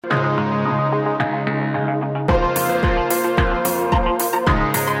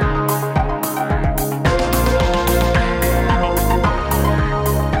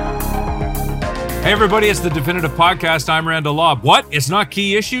Hey everybody, it's the Definitive Podcast. I'm Randall Lobb. What? It's not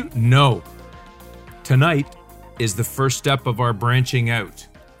key issue? No. Tonight is the first step of our branching out.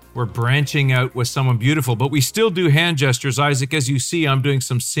 We're branching out with someone beautiful, but we still do hand gestures. Isaac, as you see, I'm doing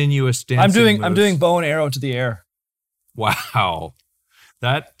some sinuous dancing I'm doing bow and arrow to the air. Wow.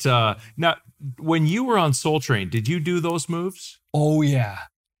 That now, when you were on Soul Train, did you do those moves? Oh yeah.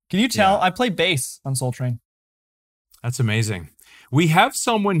 Can you tell? Yeah. I play bass on Soul Train. That's amazing. We have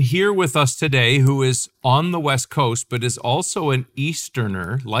someone here with us today who is on the West Coast, but is also an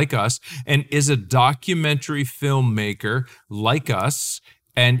Easterner like us, and is a documentary filmmaker like us,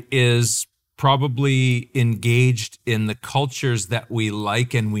 and is probably engaged in the cultures that we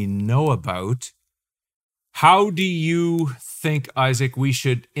like and we know about. How do you think, Isaac, we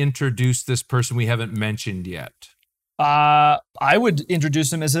should introduce this person we haven't mentioned yet? I would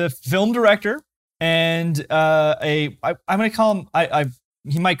introduce him as a film director and I'm going to call him,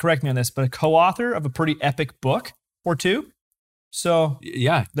 he might correct me on this, but a co-author of a pretty epic book or two. So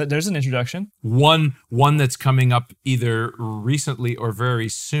yeah, there's an introduction. One that's coming up either recently or very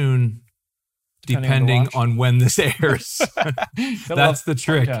soon, depending on when this airs. That's the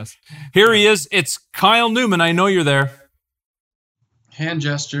trick. Podcast. Here he is. It's Kyle Newman. I know you're there. Hand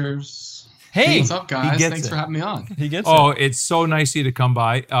gestures. Hey, what's up, guys? Thanks for having me on. He gets it's so nice of you to come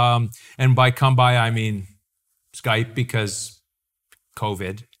by. And by come by, I mean Skype, because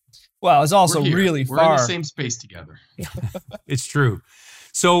COVID. Well, it's also really far. We're in the same space together. It's true.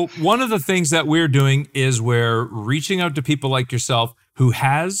 So one of the things that we're doing is we're reaching out to people like yourself who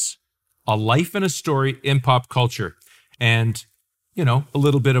has a life and a story in pop culture. And, you know, a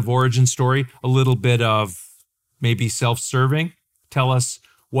little bit of origin story, a little bit of maybe self-serving. Tell us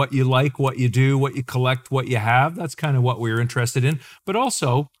what you like, what you do, what you collect, what you have. That's kind of what we're interested in. But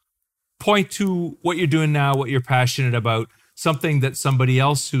also point to what you're doing now, what you're passionate about, something that somebody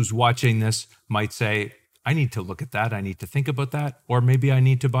else who's watching this might say, I need to look at that. I need to think about that. Or maybe I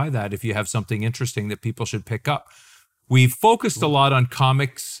need to buy that if you have something interesting that people should pick up. We've focused a lot on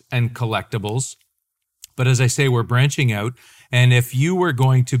comics and collectibles. But as I say, we're branching out. And if you were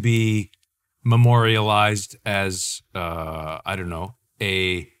going to be memorialized as,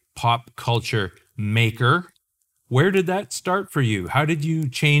 a pop culture maker, where did that start for you? How did you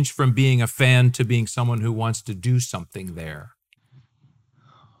change from being a fan to being someone who wants to do something there?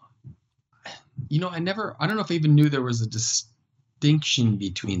 You know, I don't know if I even knew there was a distinction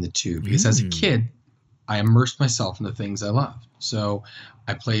between the two, because as a kid, I immersed myself in the things I loved. So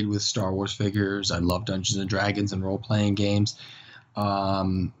I played with Star Wars figures. I loved Dungeons and Dragons and role-playing games.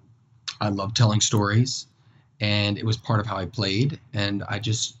 I loved telling stories. And it was part of how I played. And I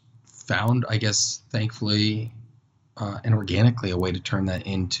just found, I guess, thankfully and organically, a way to turn that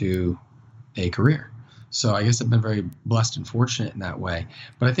into a career. So I guess I've been very blessed and fortunate in that way.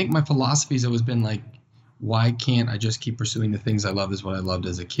 But I think my philosophy has always been like, why can't I just keep pursuing the things I love as what I loved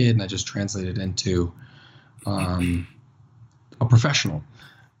as a kid? And I just translated into a professional.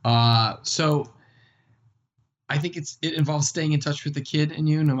 So I think it involves staying in touch with the kid in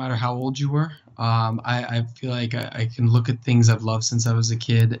you, no matter how old you were. I feel like I can look at things I've loved since I was a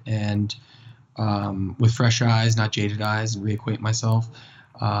kid and with fresh eyes, not jaded eyes, and reacquaint myself.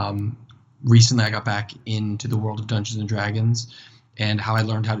 Recently, I got back into the world of Dungeons and Dragons, and how I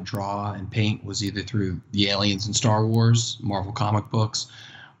learned how to draw and paint was either through the Aliens in Star Wars, Marvel comic books,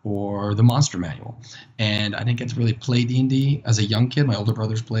 or the Monster Manual. And I didn't get to really play D&D as a young kid. My older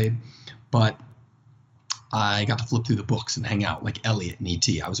brothers played, but I got to flip through the books and hang out like Elliot and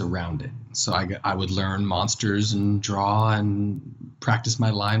E.T. I was around it. So I would learn monsters and draw and practice my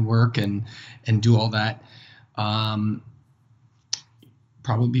line work and do all that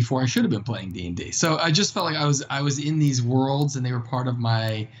probably before I should have been playing D&D. So I just felt like I was in these worlds and they were part of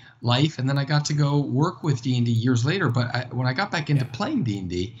my life. And then I got to go work with D&D years later. But when I got back into playing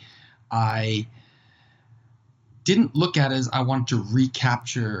D&D, I didn't look at it as I wanted to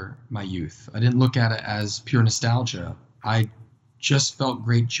recapture my youth. I didn't look at it as pure nostalgia. I just felt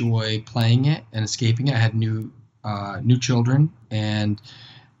great joy playing it and escaping it. I had new children and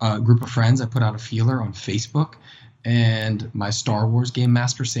a group of friends. I put out a feeler on Facebook, and my Star Wars game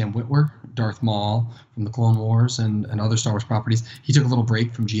master, Sam Witwer, Darth Maul from the Clone Wars and other Star Wars properties, he took a little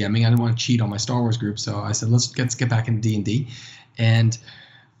break from GMing. I didn't want to cheat on my Star Wars group, so I said, let's get back into D&D. And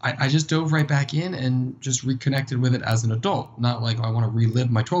I just dove right back in and just reconnected with it as an adult, not like I want to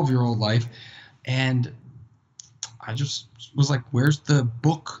relive my 12-year-old life. And I just was like, where's the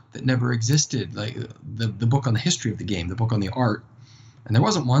book that never existed? Like the book on the history of the game, the book on the art. And there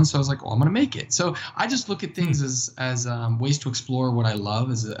wasn't one, so I was like, oh, I'm going to make it. So I just look at things as ways to explore what I love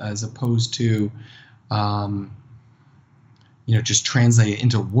as opposed to just translate it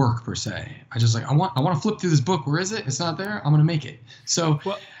into work per se. I just like, I want to flip through this book. Where is it? It's not there. I'm going to make it. So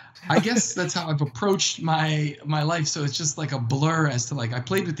I guess that's how I've approached my life. So it's just like a blur as to like, I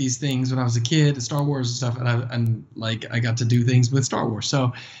played with these things when I was a kid, Star Wars and stuff. And I got to do things with Star Wars.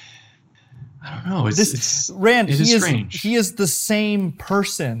 So I don't know. Rand, it is strange. He is the same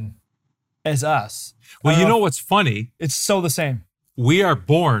person as us. Well, you know what's funny? It's so the same. We are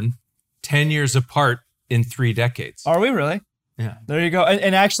born 10 years apart in 3 decades. Are we really? Yeah. There you go.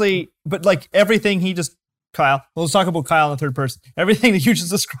 And actually, but like everything Kyle, let's talk about Kyle in the third person. Everything that you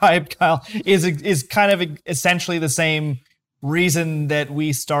just described, Kyle, is kind of essentially the same reason that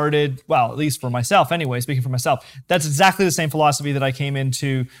we started, well, at least for myself anyway, speaking for myself. That's exactly the same philosophy that I came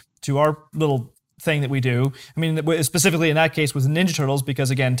into our little thing that we do. I mean, specifically in that case was Ninja Turtles, because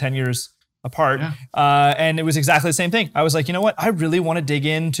again, 10 years apart. Yeah. And it was exactly the same thing. I was like, you know what? I really want to dig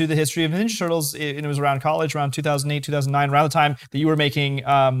into the history of Ninja Turtles. And it was around college, around 2008, 2009, around the time that you were making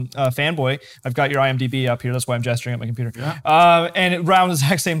Fanboy. I've got your IMDb up here. That's why I'm gesturing at my computer. Yeah. And around the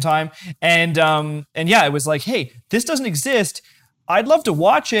exact same time. And yeah, it was like, hey, this doesn't exist. I'd love to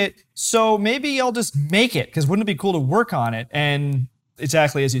watch it. So maybe I'll just make it, because wouldn't it be cool to work on it? And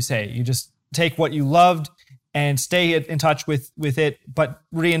exactly as you say, you just take what you loved and stay in touch with it, but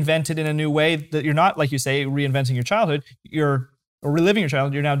reinvent it in a new way that you're not, like you say, reinventing your childhood, or reliving your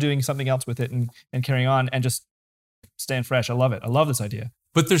childhood. You're now doing something else with it and carrying on and just staying fresh. I love it. I love this idea.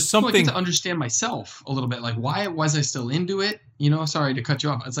 But there's something... I get to understand myself a little bit. Like, why was I still into it? Sorry to cut you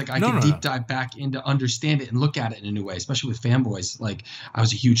off. It's like I can deep dive back into understand it and look at it in a new way, especially with Fanboys. Like, I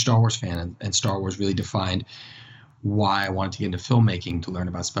was a huge Star Wars fan, and Star Wars really defined why I wanted to get into filmmaking, to learn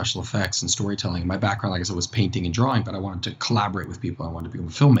about special effects and storytelling. My background, like I said, was painting and drawing, but I wanted to collaborate with people. I wanted to become a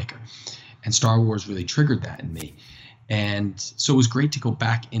filmmaker. And Star Wars really triggered that in me. And so it was great to go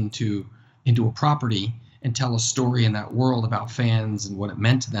back into a property and tell a story in that world about fans and what it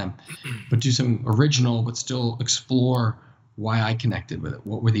meant to them, but do something original, but still explore why I connected with it.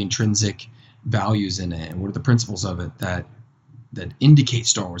 What were the intrinsic values in it, and what are the principles of it that indicate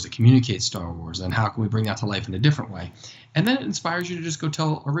Star Wars, that communicate Star Wars, and how can we bring that to life in a different way? And then it inspires you to just go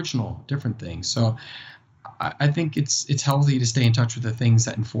tell original, different things. So I think it's healthy to stay in touch with the things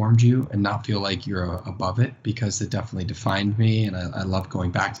that informed you and not feel like you're above it, because it definitely defined me, and I love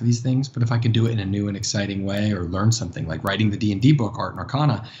going back to these things. But if I can do it in a new and exciting way, or learn something, like writing the D&D book, Art and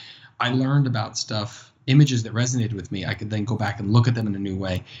Arcana, I learned about stuff, images that resonated with me. I could then go back and look at them in a new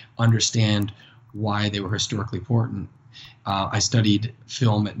way, understand why they were historically important. I studied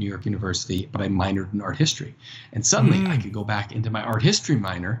film at New York University, but I minored in art history. And suddenly I could go back into my art history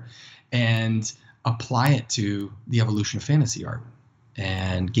minor and apply it to the evolution of fantasy art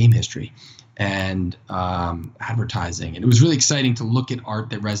and game history and advertising. And it was really exciting to look at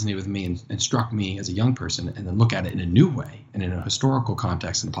art that resonated with me and struck me as a young person, and then look at it in a new way and in a historical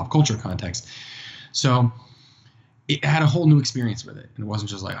context and a pop culture context. So it had a whole new experience with it. And it wasn't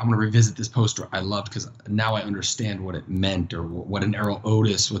just like, I'm going to revisit this poster I loved because now I understand what it meant, or what an Errol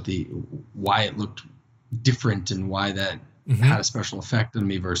Otis, why it looked different, and why that had a special effect on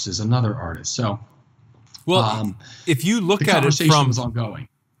me versus another artist. So, well, if you look at it ongoing.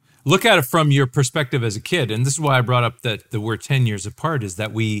 Look at it from your perspective as a kid, and this is why I brought up that we're 10 years apart, is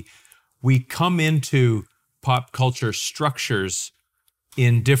that we come into pop culture structures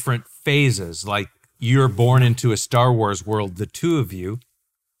in different phases. Like, you're born into a Star Wars world, the two of you,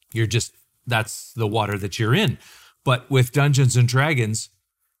 that's the water that you're in. But with Dungeons and Dragons,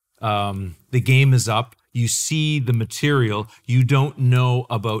 the game is up. You see the material. You don't know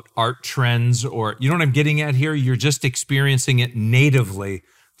about art trends, or, you know what I'm getting at here? You're just experiencing it natively.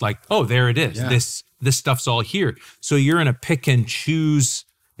 Like, oh, there it is. Yeah. This stuff's all here. So you're in a pick and choose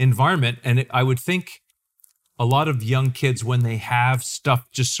environment. And I would think a lot of young kids, when they have stuff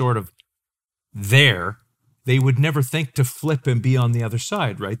just sort of there, they would never think to flip and be on the other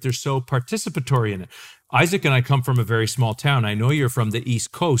side, right? They're so participatory in it. Isaac and I come from a very small town. I know you're from the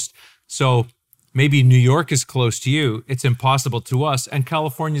East Coast. So maybe New York is close to you. It's impossible to us. And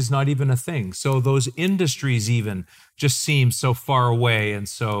California's not even a thing. So those industries even just seem so far away and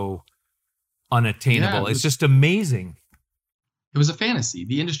so unattainable. It's just amazing. It was a fantasy.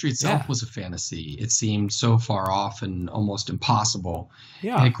 The industry itself was a fantasy. It seemed so far off and almost impossible.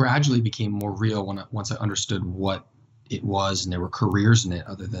 Yeah. And it gradually became more real once I understood what it was, and there were careers in it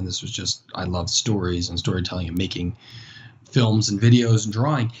other than this was just, I loved stories and storytelling and making films and videos and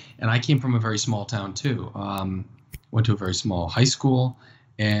drawing. And I came from a very small town too. Went to a very small high school,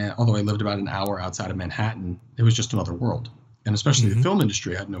 and although I lived about an hour outside of Manhattan, it was just another world. And especially the film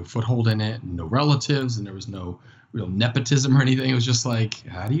industry had no foothold in it, and no relatives, and there was no real nepotism or anything. It was just like,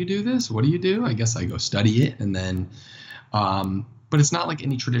 how do you do this? What do you do? I guess I go study it, and then But it's not like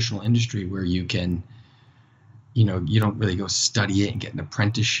any traditional industry where you can, you know, you don't really go study it and get an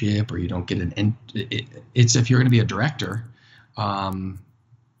apprenticeship, or you don't get it's if you're going to be a director,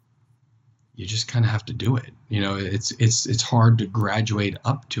 you just kind of have to do it. You know, it's hard to graduate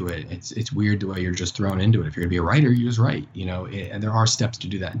up to it. It's weird the way you're just thrown into it. If you're gonna be a writer, you just write. You know, and there are steps to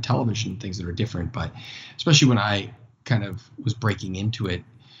do that in television, things that are different. But especially when I kind of was breaking into it,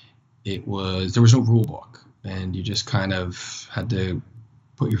 there was no rule book, and you just kind of had to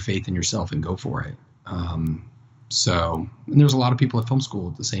put your faith in yourself and go for it. And there's a lot of people at film school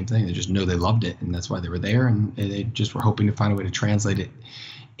the same thing. They just know they loved it, and that's why they were there, and they just were hoping to find a way to translate it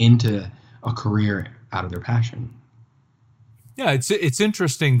into a career out of their passion. Yeah, it's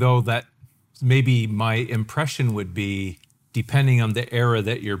interesting though that maybe my impression would be, depending on the era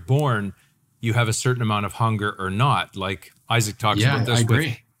that you're born, you have a certain amount of hunger or not. Like Isaac talks about this. I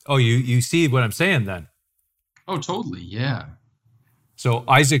agree. You see what I'm saying then? Oh, totally. Yeah. So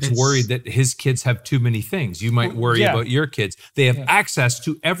Isaac's worried that his kids have too many things. You might worry about your kids. They have access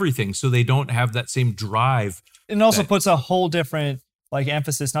to everything, so they don't have that same drive. It also puts a whole different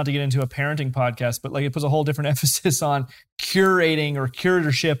emphasis, not to get into a parenting podcast, but it puts a whole different emphasis on curating or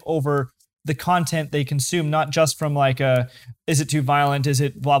curatorship over the content they consume, not just from is it too violent? Is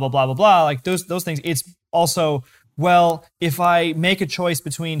it blah, blah, blah, blah, blah? Like those things. It's also, well, if I make a choice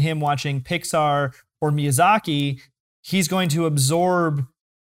between him watching Pixar or Miyazaki, he's going to absorb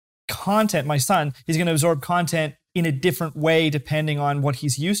content. My son, he's going to absorb content in a different way depending on what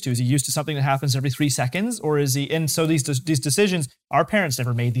he's used to. Is he used to something that happens every 3 seconds, or is he? And so these decisions, our parents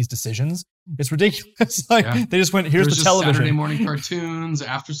never made these decisions. It's ridiculous. They just went, here's the television. Saturday morning cartoons,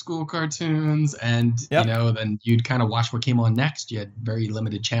 after school cartoons, and you know, then you'd kind of watch what came on next. You had very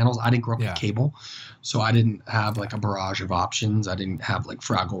limited channels. I didn't grow up with cable, so I didn't have a barrage of options. I didn't have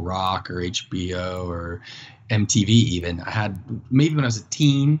Fraggle Rock or HBO or MTV even. I had, maybe when I was a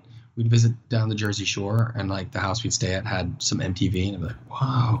teen, we'd visit down the Jersey Shore, and the house we'd stay at had some MTV, and I'd be like,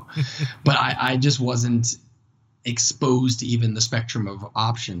 wow. But I just wasn't exposed to even the spectrum of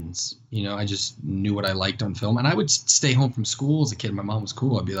options. You know, I just knew what I liked on film, and I would stay home from school as a kid. My mom was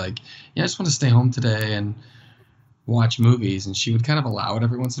cool. I'd be like, yeah, I just want to stay home today and watch movies, and she would kind of allow it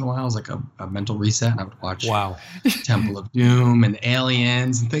every once in a while as a mental reset, and I would watch Temple of Doom and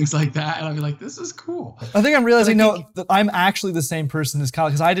Aliens and things like that, and I'd be like, this is cool. I think I'm realizing that I'm actually the same person as Kyle,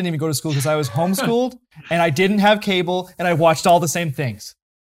 because I didn't even go to school because I was homeschooled and I didn't have cable, and I watched all the same things.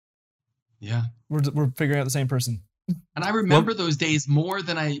 Yeah, we're figuring out the same person. And I remember those days more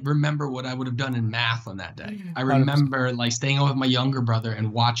than I remember what I would have done in math on that day. I remember staying out with my younger brother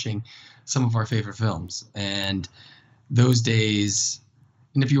and watching some of our favorite films. And those days,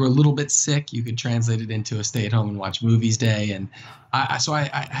 and if you were a little bit sick, you could translate it into a stay at home and watch movies day. And I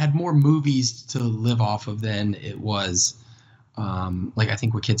had more movies to live off of than it was I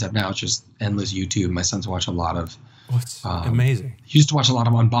think what kids have now. It's just endless YouTube. My sons watch a lot of it's amazing. He used to watch a lot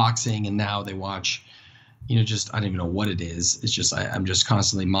of unboxing, and now they watch, I don't even know what it is. It's just I'm just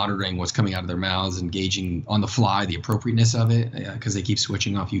constantly monitoring what's coming out of their mouths, engaging on the fly the appropriateness of it, because they keep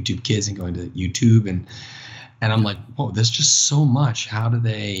switching off YouTube Kids and going to YouTube, and I'm like, whoa, there's just so much. How do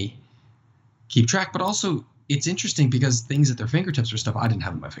they keep track? But also, it's interesting because things at their fingertips are stuff I didn't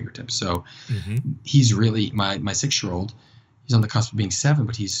have at my fingertips. So he's really my 6-year-old. He's on the cusp of being 7,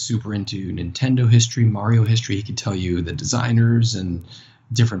 but he's super into Nintendo history, Mario history. He can tell you the designers and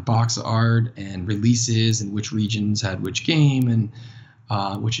different box art and releases and which regions had which game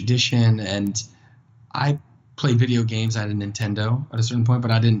and which edition. And I played video games. I had a Nintendo at a certain point, but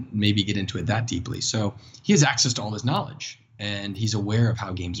I didn't maybe get into it that deeply. So he has access to all this knowledge, and he's aware of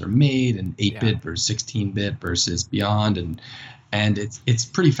how games are made and 8-bit versus 16-bit versus beyond. And it's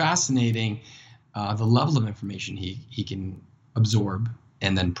pretty fascinating, the level of information he can absorb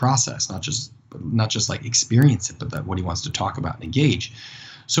and then process, not just experience it, but what he wants to talk about and engage.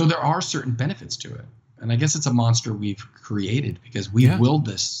 So there are certain benefits to it. And I guess it's a monster we've created because we've willed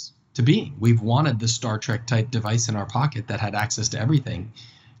this to being. We've wanted the Star Trek type device in our pocket that had access to everything,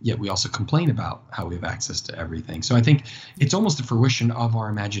 yet we also complain about how we have access to everything. So I think it's almost the fruition of our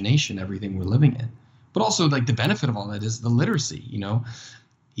imagination, everything we're living in. But also the benefit of all that is the literacy,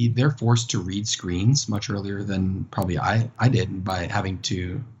 They're forced to read screens much earlier than probably I did, and by having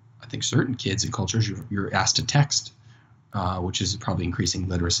to, I think certain kids and cultures, you're asked to text, which is probably increasing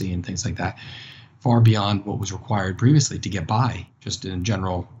literacy and things like that, far beyond what was required previously to get by, just in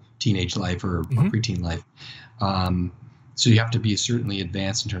general teenage life or preteen life. So you have to be certainly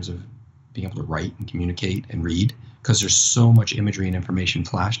advanced in terms of being able to write and communicate and read, because there's so much imagery and information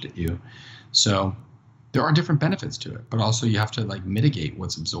flashed at you. So there are different benefits to it, but also you have to mitigate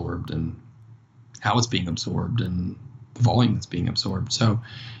what's absorbed and how it's being absorbed and the volume that's being absorbed. So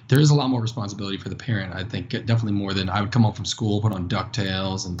there is a lot more responsibility for the parent. I think definitely more than I would come home from school, put on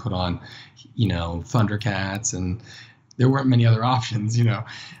DuckTales and put on, Thundercats, and there weren't many other options, and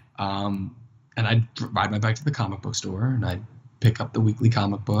I'd ride my bike to the comic book store and I'd pick up the weekly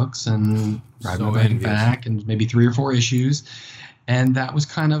comic books and ride my bike back and maybe 3 or 4 issues. And that was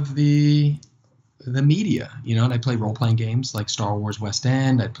kind of the media, and I'd play role-playing games like Star Wars West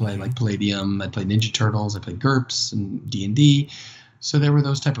End. I'd play like Palladium. I'd play Ninja Turtles. I'd play GURPS and D&D. So there were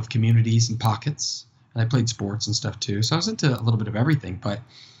those type of communities and pockets. And I played sports and stuff too. So I was into a little bit of everything. But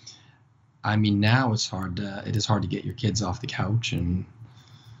I mean, now it is hard to get your kids off the couch, and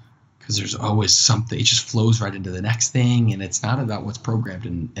because there's always something. It just flows right into the next thing, and it's not about what's programmed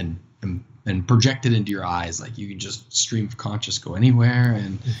and projected into your eyes. Like you can just stream of conscious go anywhere,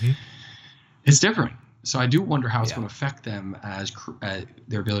 and it's different. So I do wonder how it's going to affect them as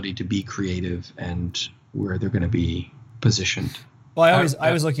their ability to be creative and where they're going to be positioned. Well,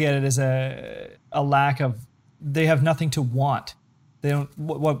 I was looking at it as a lack of, they have nothing to want. They don't.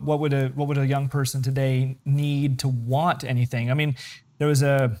 What would a young person today need to want anything? I mean, there was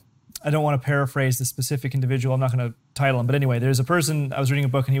I don't want to paraphrase the specific individual. I'm not going to title him, but anyway, there's a person, I was reading a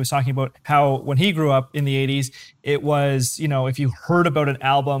book and he was talking about how when he grew up in the 80s, it was, if you heard about an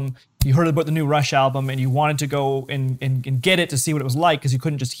album, you heard about the new Rush album and you wanted to go and get it to see what it was like because you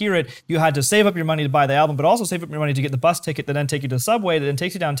couldn't just hear it. You had to save up your money to buy the album, but also save up your money to get the bus ticket that then take you to the subway, that then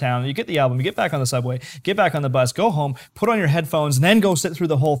takes you downtown. You get the album, you get back on the subway, get back on the bus, go home, put on your headphones, and then go sit through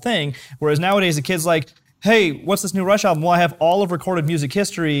the whole thing. Whereas nowadays the kid's like, hey, what's this new Rush album? Well, I have all of recorded music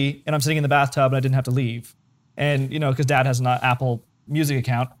history and I'm sitting in the bathtub and I didn't have to leave. And, because dad has an Apple Music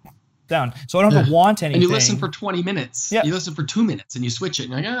account down. So I don't have to want anything. And you listen for 20 minutes. Yeah. You listen for 2 minutes and you switch it.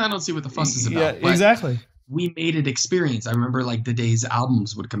 And you're like, I don't see what the fuss is about. Yeah, exactly. We made it experience. I remember like the days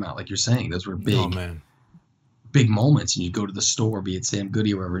albums would come out, like you're saying. Those were big moments. And you'd go to the store, be it Sam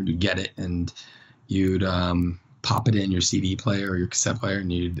Goody or wherever, and you'd get it. And you'd pop it in your CD player or your cassette player,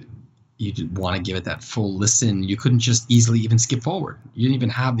 and you'd want to give it that full listen. You couldn't just easily even skip forward. You didn't even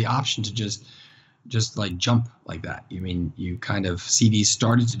have the option to just like jump like that. You mean, you kind of, CDs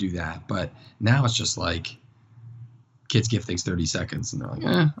started to do that, but now it's just like kids give things 30 seconds and they're like,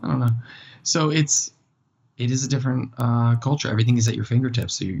 I don't know. So it is a different culture. Everything is at your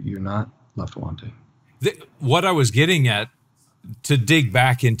fingertips. So you're not left wanting. What I was getting at, to dig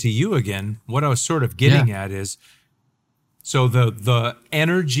back into you again, what I was sort of getting at is, so the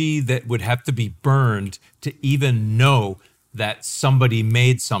energy that would have to be burned to even know that somebody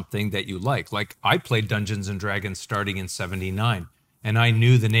made something that you like. Like I played Dungeons and Dragons starting in 79, and I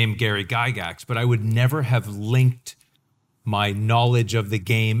knew the name Gary Gygax, but I would never have linked my knowledge of the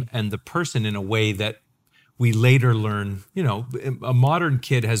game and the person in a way that we later learn. A modern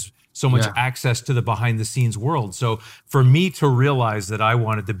kid has so much access to the behind the scenes world. So for me to realize that I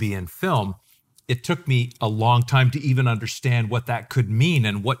wanted to be in film, it took me a long time to even understand what that could mean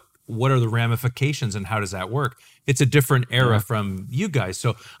and what are the ramifications and how does that work. It's a different era from you guys.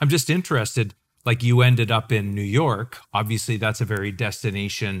 So I'm just interested, like you ended up in New York. Obviously that's a very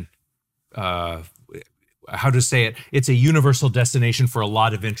destination, how to say it? It's a universal destination for a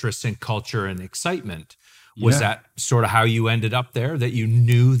lot of interest in culture and excitement. Was that sort of how you ended up there, that you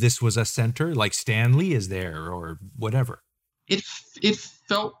knew this was a center, like Stan Lee is there or whatever? It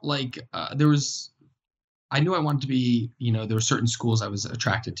felt like I knew I wanted to be, there were certain schools I was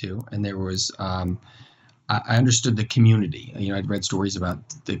attracted to, and there was, I understood the community. I'd read stories about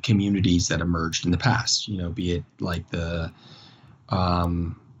the communities that emerged in the past, be it like the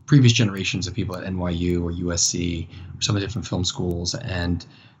previous generations of people at NYU or USC or some of the different film schools. And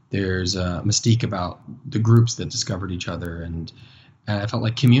there's a mystique about the groups that discovered each other. And I felt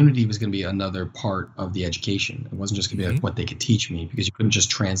like community was going to be another part of the education. It wasn't just going to be like what they could teach me, because you couldn't just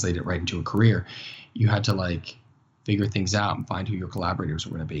translate it right into a career. You had to like figure things out and find who your collaborators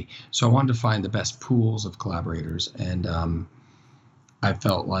were going to be. So I wanted to find the best pools of collaborators. And I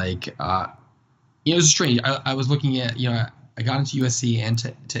felt like, it was strange. I was looking at, I got into USC and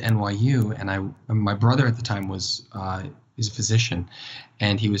to NYU, and my brother at the time was is a physician,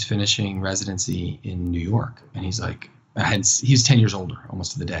 and he was finishing residency in New York. And he's like, he was 10 years older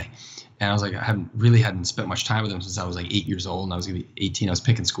almost to the day. And I was like, I hadn't spent much time with him since I was like 8 years old, and I was going to be 18. I was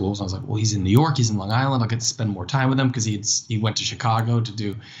picking schools. And I was like, well, he's in New York, he's in Long Island. I'll get to spend more time with him because he went to Chicago to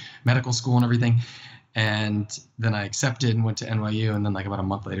do medical school and everything. And then I accepted and went to NYU. And then like about a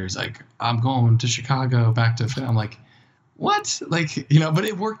month later, he's like, I'm going to Chicago back to, I'm like, what? Like, but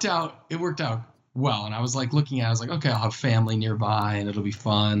it worked out well. And I was like looking at it, I was like, okay, I'll have family nearby and it'll be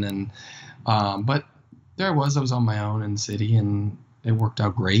fun. And, but there I was on my own in the city, and it worked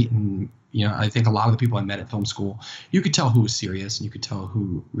out great. And, I think a lot of the people I met at film school, you could tell who was serious, and you could tell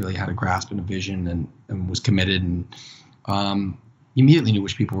who really had a grasp and a vision and was committed, and you immediately knew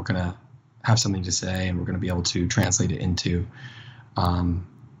which people were going to have something to say and were going to be able to translate it into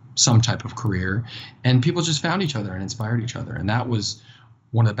some type of career. And people just found each other and inspired each other. And that was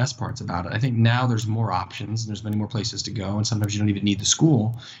one of the best parts about it. I think now there's more options and there's many more places to go. And sometimes you don't even need the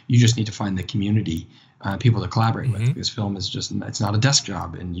school. You just need to find the community, people to collaborate with, because film is just, it's not a desk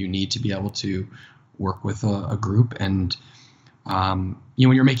job, and you need to be able to work with a group. And, when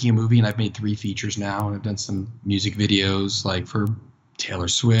you're making a movie, and I've made 3 features now, and I've done some music videos like for Taylor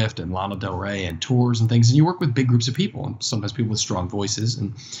Swift and Lana Del Rey and tours and things, and you work with big groups of people, and sometimes people with strong voices.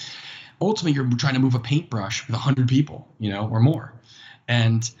 And ultimately you're trying to move a paintbrush with 100 people, or more.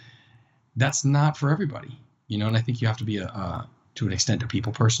 And that's not for everybody, and I think you have to be to an extent, a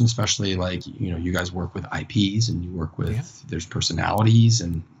people person, especially like, you guys work with IPs, and you work with, there's personalities,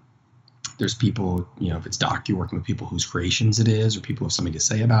 and there's people, if it's doc, you're working with people whose creations it is, or people have something to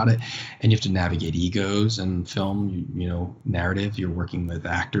say about it. And you have to navigate egos. And film, narrative, you're working with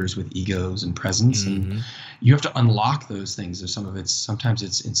actors with egos and presence. And you have to unlock those things. There's sometimes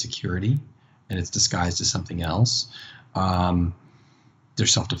it's insecurity, and it's disguised as something else.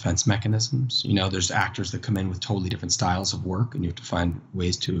 There's self-defense mechanisms. There's actors that come in with totally different styles of work, and you have to find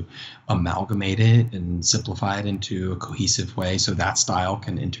ways to amalgamate it and simplify it into a cohesive way, so that style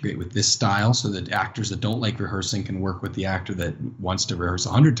can integrate with this style, so that actors that don't like rehearsing can work with the actor that wants to rehearse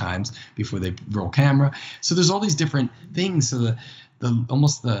 100 times before they roll camera. So there's all these different things. So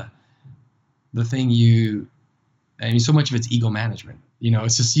the thing so much of it's ego management.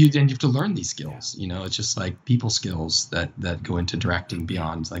 It's just and you have to learn these skills. It's just like people skills that go into directing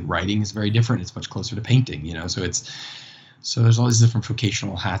beyond. Like writing is very different. It's much closer to painting. So there's all these different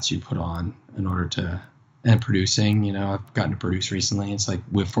vocational hats you put on in order to. And producing. I've gotten to produce recently. It's like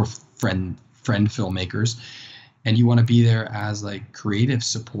for friend filmmakers, and you want to be there as like creative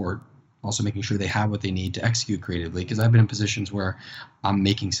support, also making sure they have what they need to execute creatively. Because I've been in positions where I'm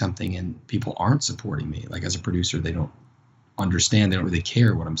making something and people aren't supporting me. Like as a producer, they don't understand, they don't really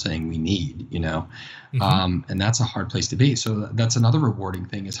care what I'm saying we need, and that's a hard place to be. So that's another rewarding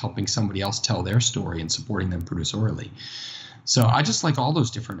thing, is helping somebody else tell their story and supporting them producerially. So I just like all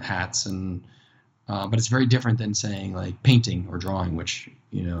those different hats, and but it's very different than saying like painting or drawing, which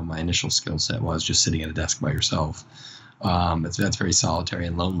my initial skill set was just sitting at a desk by yourself. That's very solitary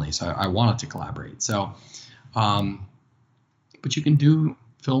and lonely. So I wanted to collaborate. So but you can do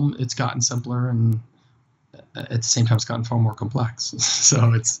film. It's gotten simpler, and at the same time, it's gotten far more complex.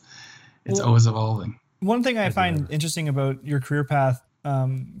 So it's always evolving. One thing I find interesting about your career path,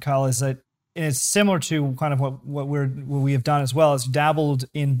 Kyle, is that, and it's similar to kind of what we have done as well, is dabbled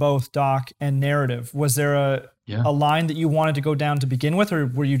in both doc and narrative. Was there a line that you wanted to go down to begin with, or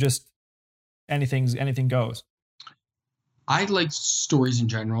were you just anything goes? I like stories in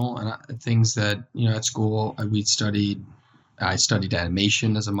general, and things that at school I studied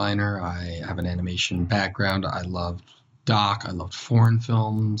animation as a minor. I have an animation background. I loved doc. I loved foreign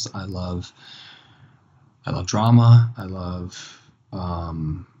films. I love drama. I love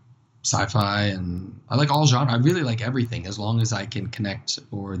sci-fi, and I like all genres. I really like everything, as long as I can connect,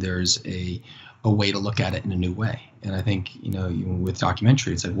 or there's a way to look at it in a new way. And I think, with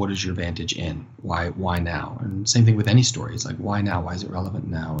documentary, it's like, what is your vantage in? Why now? And same thing with any story. It's like, why now? Why is it relevant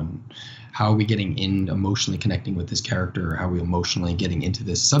now? And how are we getting in, emotionally connecting with this character? Or how are we emotionally getting into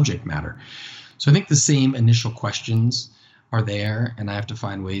this subject matter? So I think the same initial questions are there, and I have to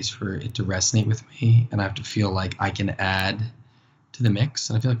find ways for it to resonate with me, and I have to feel like I can add to the mix.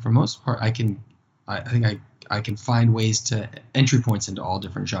 And I feel like for the most part, I think I can find ways to entry points into all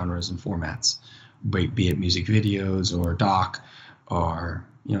different genres and formats, be it music videos or doc or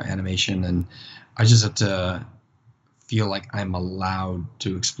animation. And I just have to feel like I'm allowed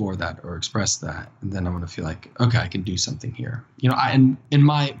to explore that or express that, and then I'm going to feel like, okay, I can do something here. In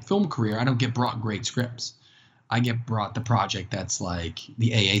my film career, I don't get brought great scripts. I get brought the project that's like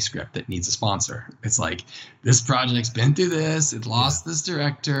the AA script that needs a sponsor. It's like, this project's been through this, it lost this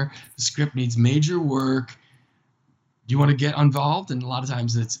director, the script needs major work. Do you want to get involved? And a lot of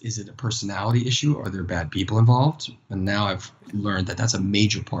times is it a personality issue? Are there bad people involved? And now I've learned that that's a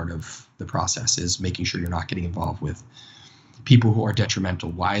major part of the process, is making sure you're not getting involved with people who are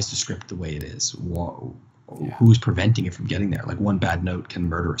detrimental. Why is the script the way it is? Who's preventing it from getting there? Like, one bad note can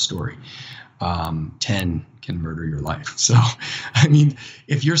murder a story. 10 can murder your life. So, I mean,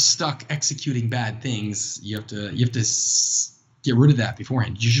 if you're stuck executing bad things, you have to get rid of that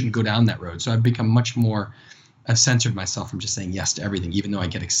beforehand. You shouldn't go down that road. So I've censored myself from just saying yes to everything, even though I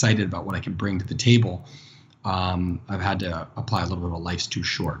get excited about what I can bring to the table. I've had to apply a little bit of life's too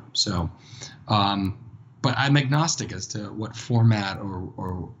short. So, but I'm agnostic as to what format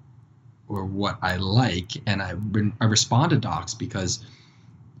or what I like, and I respond to docs because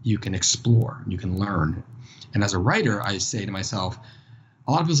you can explore, you can learn. And as a writer, I say to myself,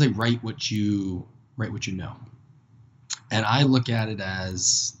 a lot of people say write what you know. And I look at it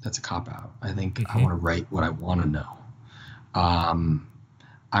as that's a cop-out. I think I want to write what I want to know. I'm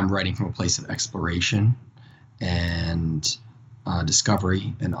writing from a place of exploration and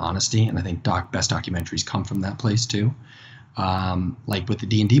discovery and honesty, and I think best documentaries come from that place too. Like with the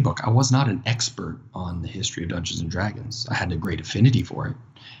D&D book, I was not an expert on the history of Dungeons and Dragons. I had a great affinity for it,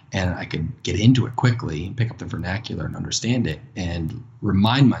 and I could get into it quickly, pick up the vernacular and understand it, and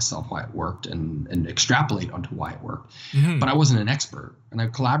remind myself why it worked and extrapolate onto why it worked. But I wasn't an expert, and I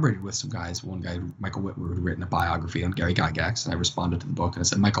collaborated with some guys. One guy, Michael Whitmer, who had written a biography on Gary Gygax, and I responded to the book and I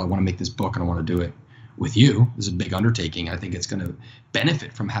said, Michael, I want to make this book and I want to do it with you. This is a big undertaking. I think it's going to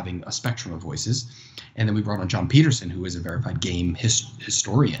benefit from having a spectrum of voices. And then we brought on John Peterson, who is a verified game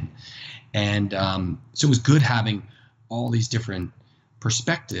historian. And so it was good having all these different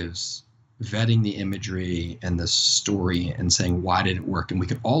perspectives, vetting the imagery and the story and saying, why did it work? And we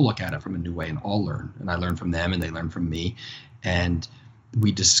could all look at it from a new way and all learn. And I learned from them and they learned from me. And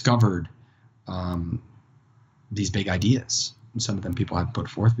we discovered these big ideas. And some of them people hadn't put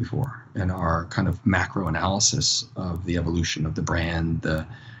forth before, and our kind of macro analysis of the evolution of the brand, the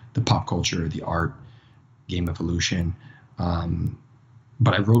pop culture, the art, game evolution.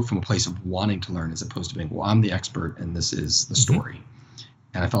 But I wrote from a place of wanting to learn as opposed to being, well, I'm the expert and this is the story.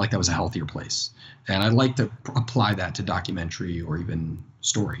 And I felt like that was a healthier place. And I'd like to apply that to documentary or even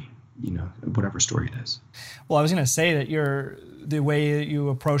story, whatever story it is. Well, I was going to say that the way that you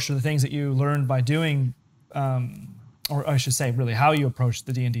approach the things that you learned by doing, or I should say really how you approach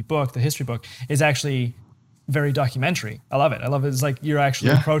the D&D book, the history book, is actually very documentary. I love it. It's like you're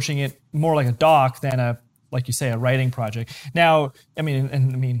actually approaching it more like a doc than like you say, a writing project. Now, I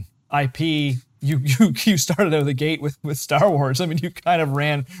mean, IP, you started out of the gate with Star Wars. I mean, you kind of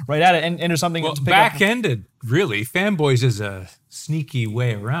ran right at it, and there's something to pick back-ended, really. Fanboys is a sneaky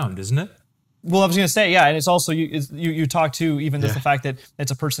way around, isn't it? Well, I was going to say, yeah, and it's also, you talk to even just the fact that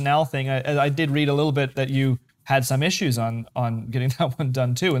it's a personnel thing. I did read a little bit that you had some issues on getting that one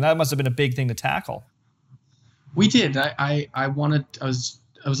done too, and that must have been a big thing to tackle. We did. I was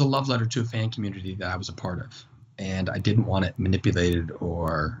a love letter to a fan community that I was a part of, and I didn't want it manipulated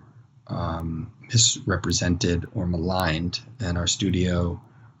or misrepresented or maligned. And our studio,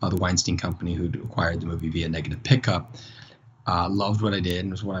 the Weinstein Company, who acquired the movie via negative pickup, loved what I did and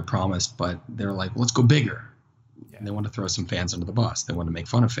it was what I promised, but they were like, well, let's go bigger. Yeah. And they want to throw some fans under the bus. They want to make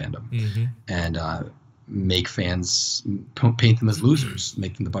fun of fandom and make fans, paint them as losers,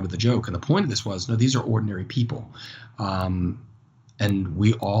 make them the butt of the joke. And the point of this was, no, these are ordinary people. And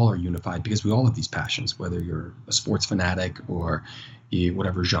we all are unified because we all have these passions, whether you're a sports fanatic or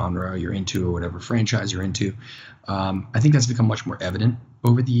whatever genre you're into or whatever franchise you're into. I think that's become much more evident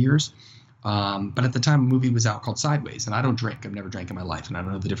over the years. But at the time, a movie was out called Sideways, and I don't drink. I've never drank in my life, and I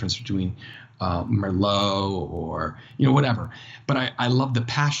don't know the difference between Merlot or whatever. But I love the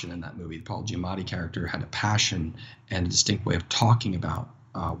passion in that movie. The Paul Giamatti character had a passion and a distinct way of talking about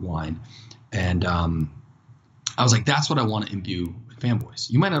wine, and I was like, that's what I want to imbue with fanboys.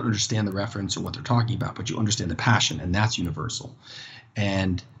 You might not understand the reference or what they're talking about, but you understand the passion, and that's universal.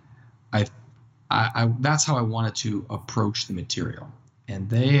 And I that's how I wanted to approach the material. And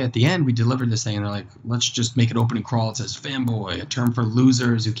they, at the end, we delivered this thing, and they're like, let's just make an opening crawl. It says fanboy, a term for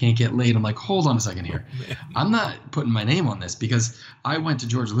losers who can't get laid. I'm like, hold on a second here. I'm not putting my name on this, because I went to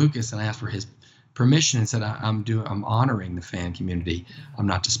George Lucas and I asked for his permission and said, I'm honoring the fan community. I'm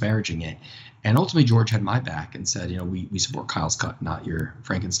not disparaging it. And ultimately, George had my back and said, we support Kyle's cut, not your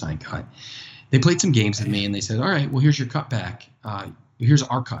Frankenstein cut. They played some games with me, and they said, all right, well, here's your cut back. Here's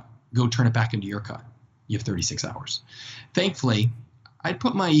our cut. Go turn it back into your cut. You have 36 hours. Thankfully, I'd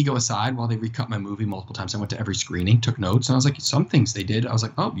put my ego aside while they recut my movie multiple times. I went to every screening, took notes, and I was like, some things they did, I was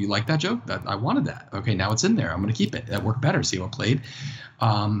like, oh, you like that joke? I wanted that. Okay, now it's in there. I'm going to keep it. That worked better. See what played.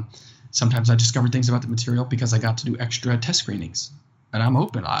 Sometimes I discovered things about the material because I got to do extra test screenings. And I'm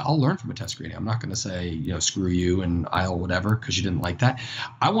open. I'll learn from a test screening. I'm not going to say, screw you and I'll whatever because you didn't like that.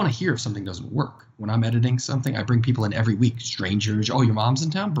 I want to hear if something doesn't work. When I'm editing something, I bring people in every week. Strangers. Oh, your mom's in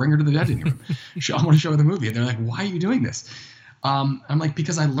town? Bring her to the editing room. I want to show her the movie. And they're like, why are you doing this? I'm like,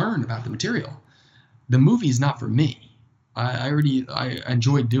 because I learned about the material. The movie is not for me. I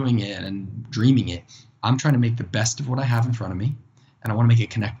enjoyed doing it and dreaming it. I'm trying to make the best of what I have in front of me, and I want to make it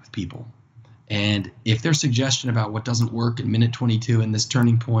connect with people. And if there's suggestion about what doesn't work at minute 22 in this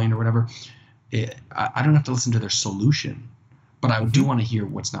turning point or whatever, I don't have to listen to their solution, but I do want to hear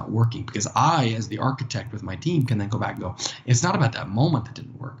what's not working, because I, as the architect with my team, can then go back and go, it's not about that moment that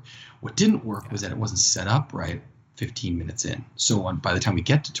didn't work. What didn't work was that it wasn't set up right 15 minutes in. So by the time we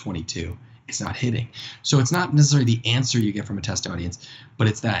get to 22, it's not hitting. So it's not necessarily the answer you get from a test audience, but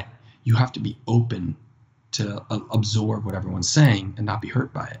it's that you have to be open to absorb what everyone's saying and not be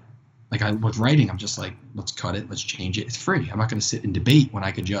hurt by it. Like with writing, I'm just like, let's cut it, let's change it. It's free. I'm not going to sit and debate when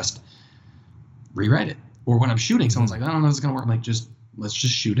I could just rewrite it. Or when I'm shooting, someone's like, I don't know if it's going to work. I'm like, let's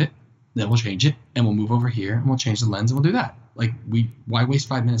just shoot it, then we'll change it, and we'll move over here, and we'll change the lens, and we'll do that. Like, why waste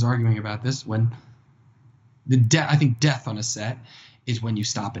 5 minutes arguing about this when I think death on a set is when you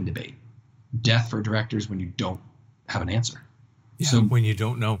stop and debate. Death for directors when you don't have an answer. Yeah, so when you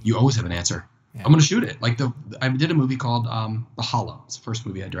don't know. You always have an answer. Yeah. I'm going to shoot it. Like I did a movie called The Hollow. It's the first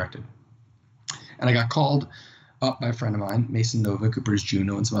movie I directed. And I got called up by a friend of mine, Mason Novick, who produced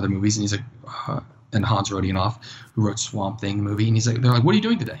Juno and some other movies. And he's like, and Hans Rodionoff, who wrote Swamp Thing, the movie. And they're like, what are you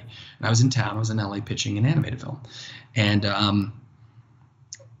doing today? And I was in town. I was in LA pitching an animated film. And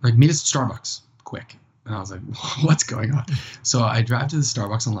like, meet us at Starbucks, quick. And I was like, what's going on? So I drive to the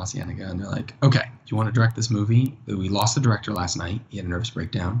Starbucks in La Cienega, and they're like, okay, do you want to direct this movie? We lost the director last night. He had a nervous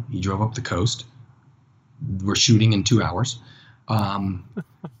breakdown. He drove up the coast. We're shooting in 2 hours.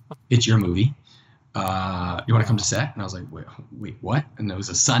 It's your movie. You want to come to set? And I was like, wait, what? And it was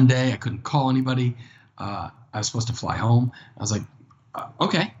a Sunday. I couldn't call anybody. I was supposed to fly home. I was like,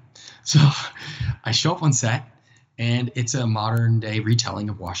 okay. So I show up on set. And it's a modern-day retelling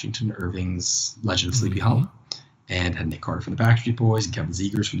of Washington Irving's Legend of Sleepy Hollow. And had Nick Carter from the Backstreet Boys, and Kevin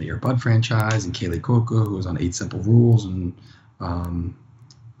Zegers from the Air Bud franchise, and Kaylee Cuoco, who was on 8 Simple Rules, and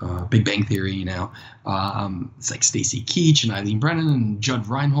Big Bang Theory, you know. It's like Stacy Keach and Eileen Brennan and Judd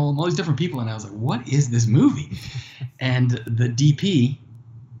Reinhold and all these different people. And I was like, what is this movie? And the DP,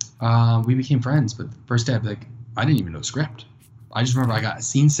 we became friends. But the first day, I didn't even know the script. I just remember I got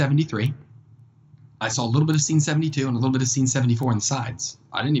scene 73. I saw a little bit of scene 72 and a little bit of scene 74 on the sides.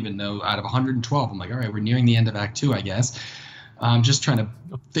 I didn't even know out of 112. I'm like, all right, we're nearing the end of Act 2, I guess. I'm just trying to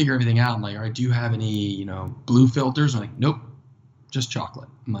figure everything out. I'm like, all right, do you have any, blue filters? I'm like, nope, just chocolate.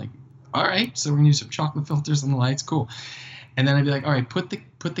 I'm like, all right, so we're gonna use some chocolate filters on the lights, cool. And then I'd be like, all right, put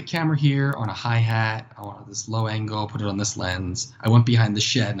the camera here on a hi-hat. I want this low angle, put it on this lens. I went behind the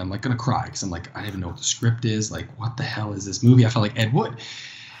shed, and I'm like gonna cry because I'm like, I don't even know what the script is. Like, what the hell is this movie? I felt like Ed Wood.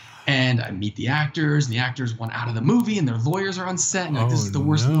 And I meet the actors, and the actors want out of the movie, and their lawyers are on set, and like, this is the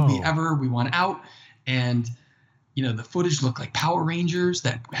worst movie ever. We want out. And, the footage looked like Power Rangers.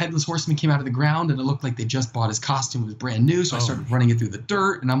 That Headless Horseman came out of the ground, and it looked like they just bought his costume. It was brand new. So I started running it through the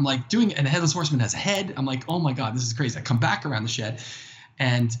dirt, and I'm like doing it, and the Headless Horseman has a head. I'm like, oh my God, this is crazy. I come back around the shed,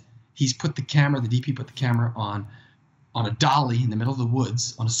 and he's put the camera, the DP put the camera on a dolly in the middle of the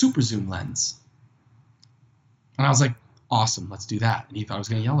woods on a super zoom lens. And I was like, awesome, let's do that. And he thought I was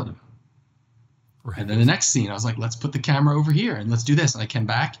going to yell at him. Right. And then the next scene, I was like, let's put the camera over here and let's do this. And I came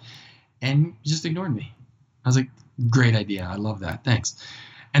back and he just ignored me. I was like, great idea. I love that. Thanks.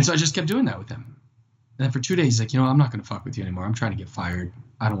 And so I just kept doing that with him. And then for 2 days, he's like, I'm not going to fuck with you anymore. I'm trying to get fired.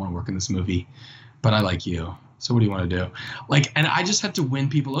 I don't want to work in this movie, but I like you. So what do you want to do? And I just had to win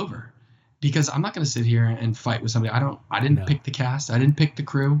people over, because I'm not going to sit here and fight with somebody. I didn't pick the cast. I didn't pick the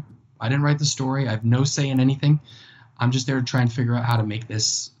crew. I didn't write the story. I have no say in anything. I'm just there to try and figure out how to make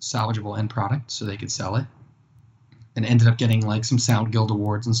this salvageable end product so they could sell it, and ended up getting like some Sound Guild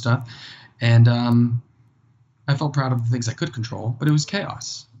awards and stuff. And I felt proud of the things I could control, but it was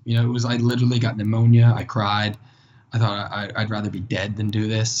chaos. I literally got pneumonia. I cried. I thought I'd rather be dead than do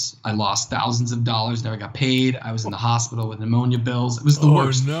this. I lost thousands of dollars, never got paid. I was in the hospital with pneumonia bills. It was the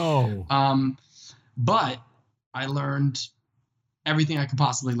worst. Oh, no. But I learned everything I could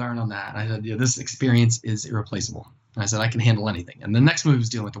possibly learn on that. And I said, this experience is irreplaceable. And I said, I can handle anything. And the next movie was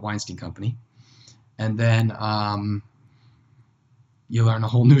dealing with the Weinstein Company. And then you learn a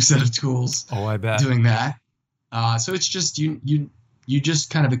whole new set of tools. Oh, I bet. Doing that. So it's just, you just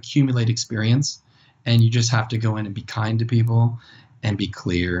kind of accumulate experience, and you just have to go in and be kind to people and be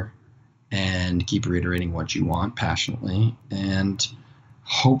clear and keep reiterating what you want passionately. And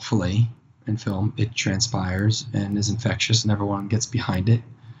hopefully in film, it transpires and is infectious and everyone gets behind it.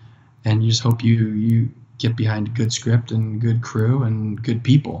 And you just hope you get behind a good script and good crew and good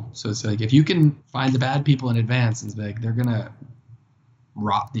people. So it's like, if you can find the bad people in advance, and like, they're gonna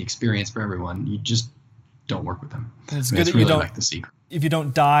rot the experience for everyone, you just don't work with them. And it's good that really you don't, like the secret. if you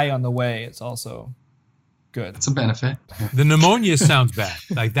don't die on the way, it's also Good. It's a benefit. The pneumonia sounds bad.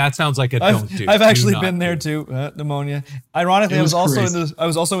 Like that sounds like a don't do. I've actually Do not been there do. too. Pneumonia. Ironically, I was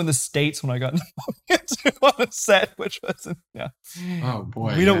also in the States when I got pneumonia too on a set, which wasn't. Yeah. Oh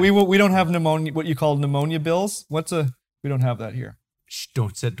boy. We don't have pneumonia. What you call pneumonia bills? We don't have that here. Shh,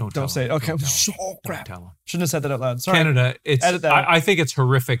 don't say it. Okay. Oh crap. tell 'em. Shouldn't have said that out loud. Sorry. Canada, Edit that out. I think it's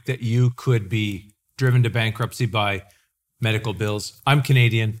horrific that you could be driven to bankruptcy by medical bills. I'm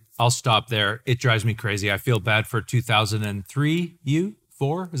Canadian. I'll stop there. It drives me crazy. I feel bad for 2003. You?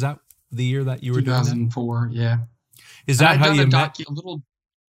 4? Is that the year that you were doing that? 2004, yeah. Is that how you met?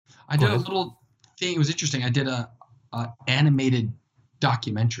 I did a little thing. It was interesting. I did a animated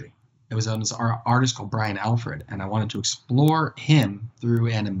documentary. It was on this artist called Brian Alfred, and I wanted to explore him through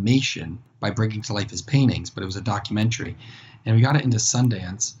animation by bringing to life his paintings, but it was a documentary. And we got it into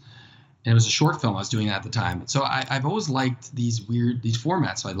Sundance, and it was a short film. I was doing that at the time. So I've always liked these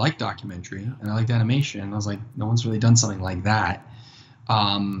formats. So I like documentary, and I liked animation. And I was like, no one's really done something like that,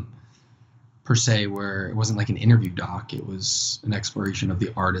 per se, where it wasn't like an interview doc. It was an exploration of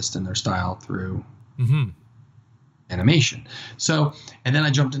the artist and their style through animation. So, and then I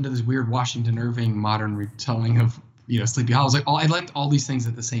jumped into this weird Washington Irving modern retelling of, Sleepy Hollow. I liked all these things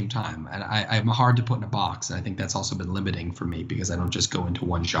at the same time, and I'm hard to put in a box, and I think that's also been limiting for me because I don't just go into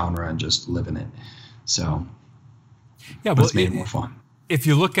one genre and just live in it. So, yeah, but it's made it more fun. If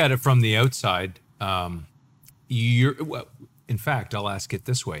you look at it from the outside, in fact, I'll ask it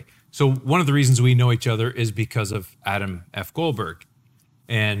this way. So one of the reasons we know each other is because of Adam F. Goldberg.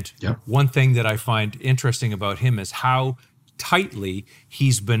 And one thing that I find interesting about him is how tightly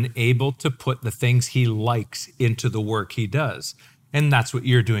he's been able to put the things he likes into the work he does. And that's what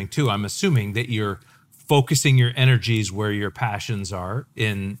you're doing too. I'm assuming that you're focusing your energies where your passions are,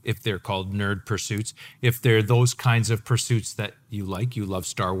 in if they're called nerd pursuits. If they're those kinds of pursuits that you love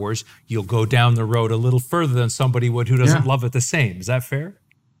Star Wars, you'll go down the road a little further than somebody would who doesn't love it the same. Is that fair?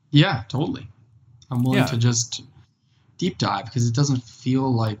 Yeah, totally. I'm willing to just deep dive because it doesn't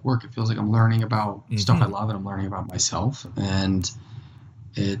feel like work. It feels like I'm learning about stuff I love, and I'm learning about myself, and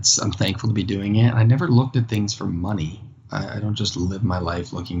I'm thankful to be doing it. And I never looked at things for money. I don't just live my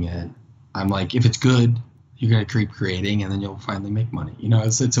life looking at, I'm like, if it's good, you're going to keep creating and then you'll finally make money.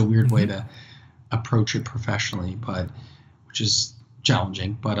 It's a weird way to approach it professionally, which is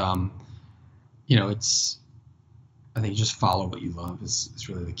challenging, but I think you just follow what you love is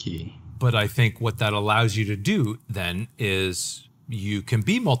really the key. But I think what that allows you to do then is you can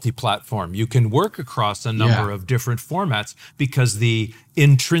be multi-platform. You can work across a number of different formats because the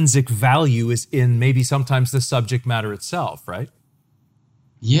intrinsic value is in maybe sometimes the subject matter itself, right?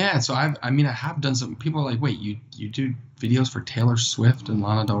 Yeah, so I have done some. People are like, wait, you do videos for Taylor Swift and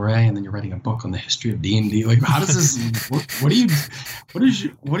Lana Del Rey, and then you're writing a book on the history of D&D. Like, how does this? What are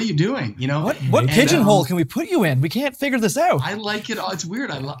you doing? What pigeonhole can we put you in? We can't figure this out. I like it all. It's weird.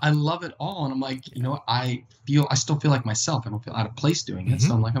 I love it all, and I'm like, I still feel like myself. I don't feel out of place doing it.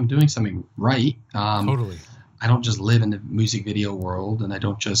 So I'm like, I'm doing something right. Totally. I don't just live in the music video world, and I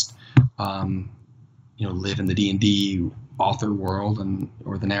don't just live in the D&D author world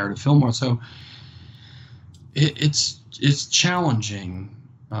or the narrative film world. So it's challenging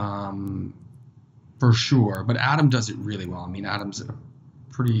for sure, but Adam does it really well. I mean, Adam's a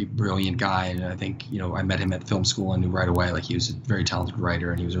pretty brilliant guy, and I think I met him at film school and knew right away like he was a very talented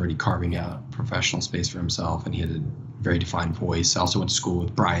writer, and he was already carving out a professional space for himself, and he had a very defined voice. I also went to school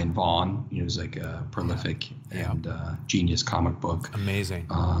with Brian Vaughan. He was like a prolific and genius comic book amazing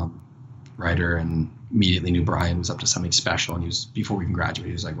writer, and immediately knew Brian was up to something special, and he was, before we can graduate,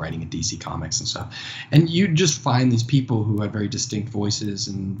 he was like writing in DC Comics and stuff. And you just find these people who have very distinct voices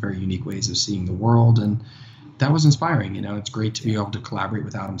and very unique ways of seeing the world, and that was inspiring. It's great to be able to collaborate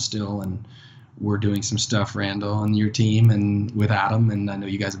with Adam still, and we're doing some stuff, Randall, and your team, and with Adam, and I know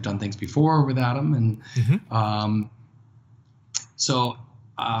you guys have done things before with Adam, and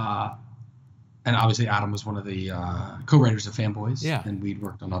and obviously Adam was one of the co-writers of Fanboys, and we'd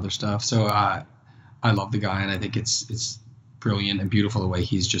worked on other stuff. So I love the guy, and I think it's brilliant and beautiful the way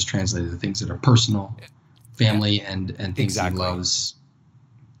he's just translated the things that are personal, family, and things he loves.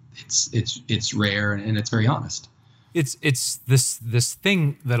 It's rare, and it's very honest. It's this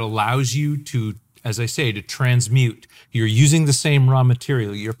thing that allows you to, as I say, to transmute. You're using the same raw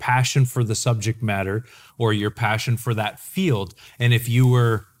material, your passion for the subject matter or your passion for that field. And if you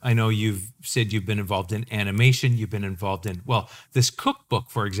were, I know you've said you've been involved in animation, you've been involved in, this cookbook,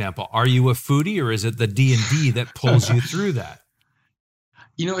 for example. Are you a foodie, or is it the D&D that pulls you through that?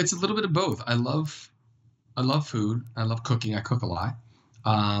 It's a little bit of both. I love food. I love cooking. I cook a lot.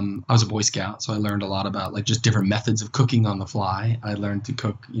 I was a Boy Scout, so I learned a lot about like just different methods of cooking on the fly. I learned to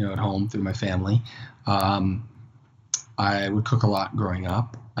cook, at home through my family. Um, I would cook a lot growing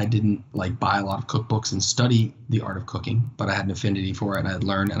up. I didn't like buy a lot of cookbooks and study the art of cooking, but I had an affinity for it, and I'd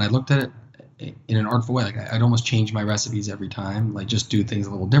learned, and I looked at it in an artful way. Like I'd almost change my recipes every time, like just do things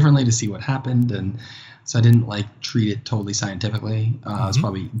a little differently to see what happened. And so I didn't like treat it totally scientifically. It's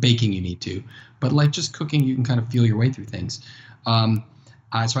probably baking you need to, but like just cooking, you can kind of feel your way through things. So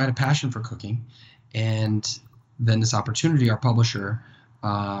I had a passion for cooking, and then this opportunity, our publisher,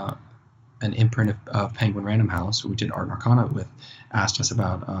 an imprint of Penguin Random House, who we did Art and Arcana with, asked us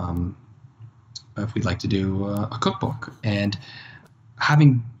about if we'd like to do a cookbook. And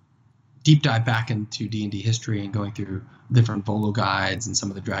having deep dive back into D&D history and going through different Volo guides and some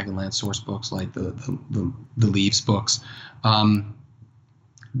of the Dragonlance source books, like the Leaves books,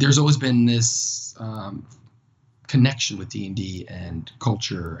 there's always been this connection with D&D and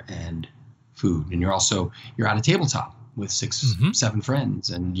culture and food. And you're at a tabletop with 6-7 friends,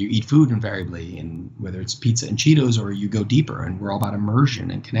 and you eat food invariably, and whether it's pizza and Cheetos or you go deeper, and we're all about immersion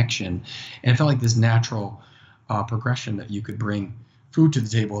and connection. And it felt like this natural progression that you could bring food to the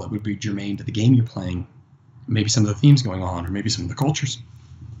table that would be germane to the game you're playing, maybe some of the themes going on, or maybe some of the cultures.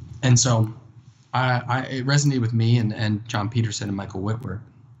 And so it resonated with me and John Peterson and Michael Whitworth.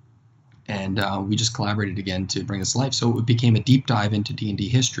 And we just collaborated again to bring this to life. So it became a deep dive into D&D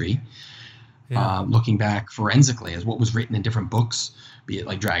history, looking back forensically as what was written in different books, be it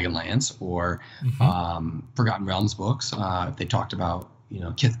like Dragonlance or Forgotten Realms books. If they talked about,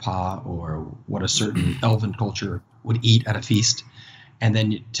 Kithpa, or what a certain elven culture would eat at a feast. And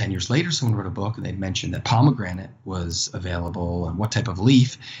then 10 years later, someone wrote a book and they'd mentioned that pomegranate was available and what type of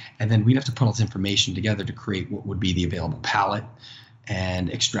leaf. And then we'd have to put all this information together to create what would be the available palette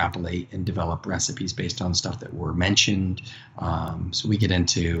and extrapolate and develop recipes based on stuff that were mentioned. So we get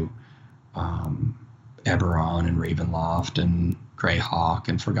into Eberron and Ravenloft and Greyhawk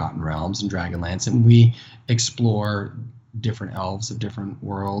and Forgotten Realms and Dragonlance, and we explore different elves of different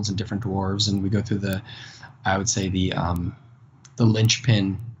worlds and different dwarves, and we go through the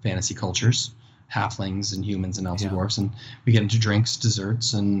linchpin fantasy cultures, halflings and humans and elves and dwarfs, and we get into drinks,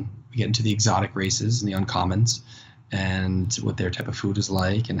 desserts, and we get into the exotic races and the uncommons and what their type of food is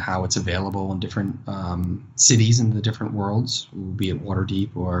like and how it's available in different cities in the different worlds, be it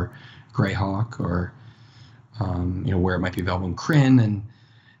Waterdeep or Greyhawk, or where it might be available in Kryn,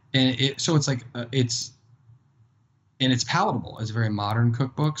 so it's like it's palatable. It's a very modern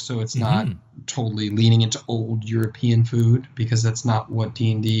cookbook, so it's not totally leaning into old European food, because that's not what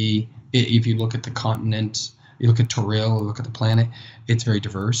D&D. If you look at the continent, you look at Toril, you look at the planet, it's very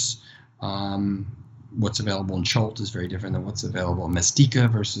diverse. What's available in Chult is very different than what's available in Mestika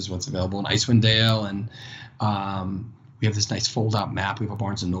versus what's available in Icewind Dale, and we have this nice fold-out map. We have a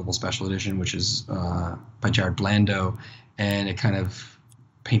Barnes & Noble special edition, which is by Jared Blando, and it kind of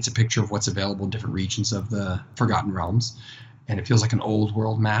paints a picture of what's available in different regions of the Forgotten Realms, and it feels like an old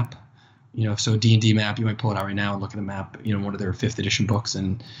world map. So a D&D map, you might pull it out right now and look at a map, one of their 5th edition books,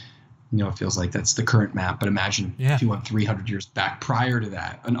 and it feels like that's the current map. But imagine if you went 300 years back prior to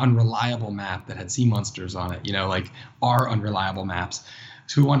that, an unreliable map that had sea monsters on it, like our unreliable maps.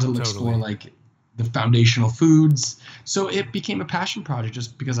 So we wanted to explore like the foundational foods. So it became a passion project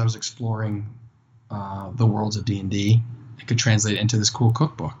just because I was exploring the worlds of D&D. It could translate into this cool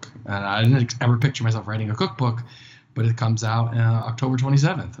cookbook. And I didn't ever picture myself writing a cookbook, but it comes out October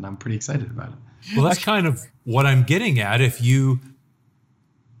 27th, and I'm pretty excited about it. Well, that's kind of what I'm getting at. If you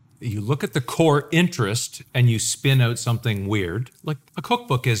look at the core interest and you spin out something weird, like a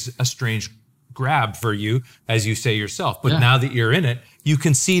cookbook is a strange grab for you, as you say yourself. But now that you're in it, you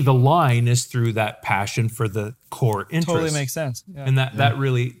can see the line is through that passion for the core interest. Totally makes sense. Yeah.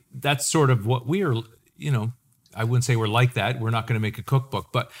 And that's sort of what we are, I wouldn't say we're like that. We're not going to make a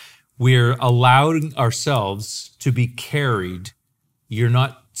cookbook, but we're allowing ourselves to be carried. You're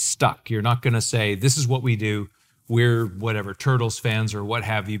not stuck. You're not going to say, this is what we do. We're whatever, Turtles fans or what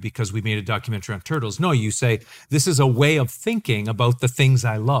have you, because we made a documentary on turtles. No, you say, this is a way of thinking about the things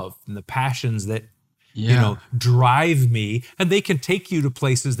I love and the passions that, drive me. And they can take you to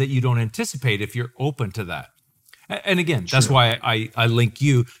places that you don't anticipate if you're open to that. And again, that's why I link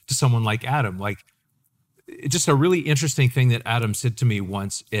you to someone like Adam. Like, just a really interesting thing that Adam said to me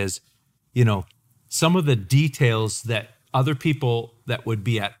once is, some of the details that other people that would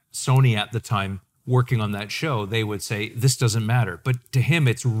be at Sony at the time working on that show, they would say, this doesn't matter. But to him,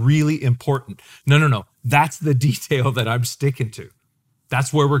 it's really important. No. That's the detail that I'm sticking to.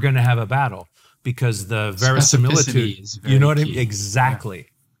 That's where we're going to have a battle, because the verisimilitude, is very what I mean? key. Exactly.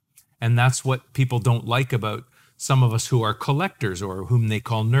 Yeah. And that's what people don't like about some of us who are collectors or whom they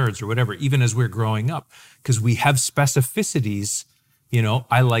call nerds or whatever, even as we're growing up, because we have specificities. You know,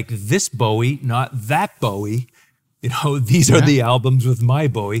 I like this Bowie, not that Bowie. You know, these are the albums with my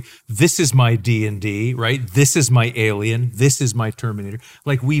Bowie. This is my D&D, right? This is my Alien. This is my Terminator.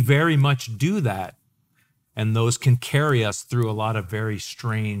 Like, we very much do that. And those can carry us through a lot of very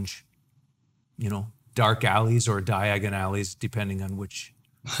strange, you know, dark alleys or diagon alleys, depending on which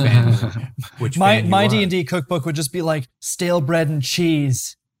fan, my D&D cookbook would just be like stale bread and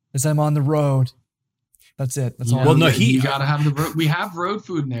cheese as I'm on the road. That's it. That's all. Well, no, you gotta have the road. We have road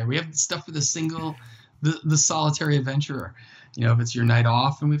food in there. We have stuff for the solitary adventurer. You know, if it's your night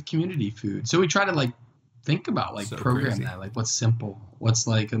off, and we have community food. So we try to like think about like program that. Like, what's simple? What's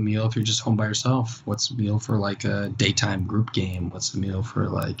like a meal if you're just home by yourself? What's a meal for like a daytime group game? What's a meal for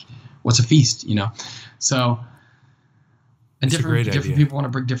like what's a feast? You know, so. And different people want to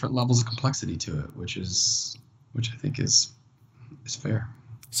bring different levels of complexity to it, which I think is fair.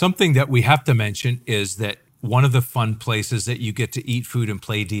 Something that we have to mention is that one of the fun places that you get to eat food and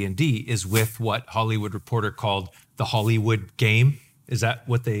play D&D is with what Hollywood Reporter called the Hollywood Game. Is that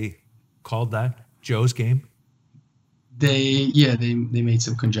what they called that? Joe's Game? They made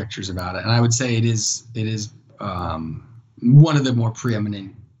some conjectures about it, and I would say it is one of the more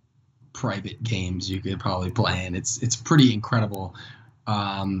preeminent private games you could probably play, and it's pretty incredible.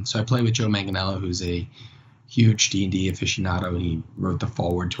 So I play with Joe Manganiello, who's a huge D&D aficionado, and he wrote the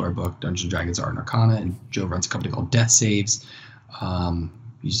foreword to our book Dungeons & Dragons Art and Arcana, and Joe runs a company called Death Saves.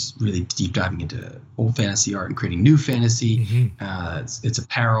 He's really deep diving into old fantasy art and creating new fantasy. It's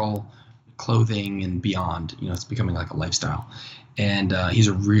apparel, clothing, and beyond. You know, it's becoming like a lifestyle, and he's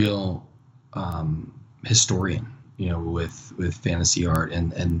a real historian, you know, with fantasy art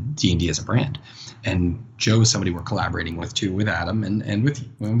and D&D as a brand. And Joe is somebody we're collaborating with too, with Adam and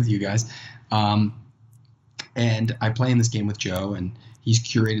with you guys. And I play in this game with Joe, and he's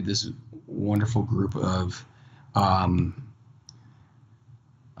curated this wonderful group of I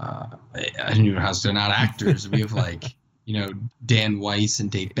don't even know how they're not actors. We have like, you know, Dan Weiss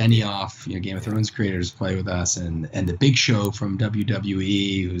and Dave Benioff, you know, Game of Thrones creators play with us, and the Big Show from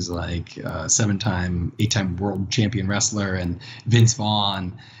WWE, who's like 8-time world champion wrestler, and Vince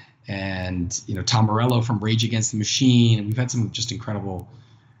Vaughn, and, you know, Tom Morello from Rage Against the Machine. And we've had some just incredible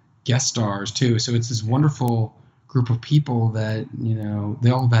guest stars too. So it's this wonderful group of people that, you know, they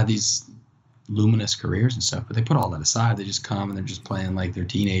all have had these luminous careers and stuff, but they put all that aside. They just come and they're just playing like they're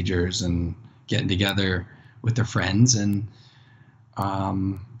teenagers and getting together with their friends and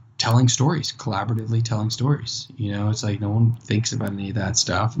telling stories, collaboratively telling stories. You know, it's like no one thinks about any of that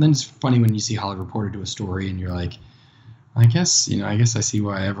stuff. And then it's funny when you see Hollywood Reporter do a story and you're like, I guess I see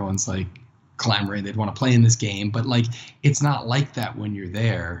why everyone's like clamoring they'd want to play in this game, but like it's not like that when you're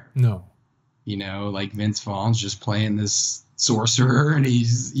there. No, you know, like Vince Vaughn's just playing this sorcerer, and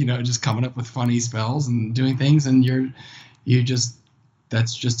he's, you know, just coming up with funny spells and doing things, and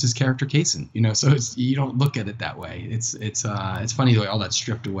that's just his character casing, you know. So you don't look at it that way. It's funny the way all that's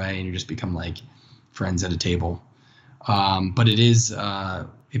stripped away, and you just become like friends at a table. But it is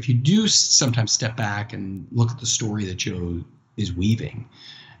if you do sometimes step back and look at the story that Joe is weaving,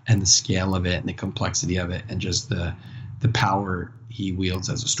 and the scale of it and the complexity of it, and just the power he wields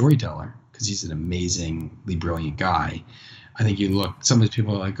as a storyteller, because he's an amazingly brilliant guy. I think you look, some of these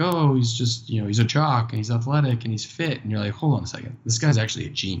people are like, oh, he's just, you know, he's a jock and he's athletic and he's fit. And you're like, hold on a second. This guy's actually a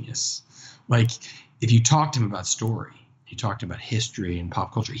genius. Like, if you talk to him about story, you talk to him about history and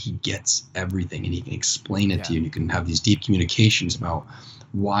pop culture, he gets everything, and he can explain it to you. And you can have these deep communications about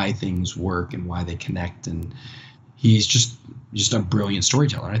why things work and why they connect. And he's just a brilliant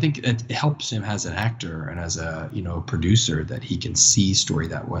storyteller. And I think it helps him as an actor and as a, you know, producer, that he can see story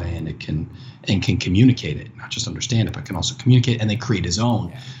that way, and can communicate it, not just understand it, but can also communicate and then create his own.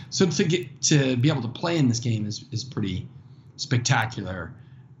 Yeah. So to be able to play in this game is pretty spectacular,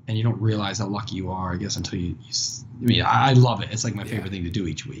 and you don't realize how lucky you are, I guess, until you I mean, I love it. It's like my favorite thing to do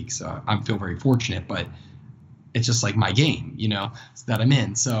each week. So I feel very fortunate, but it's just like my game, you know, that I'm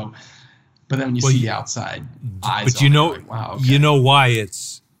in. So. But then when you see the outside eyes, but you know, like, wow, okay. You know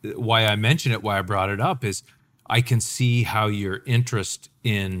why I mention it, why I brought it up is I can see how your interest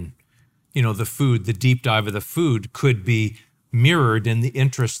in, you know, the food, the deep dive of the food, could be mirrored in the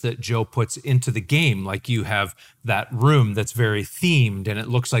interest that Joe puts into the game. Like, you have that room that's very themed, and it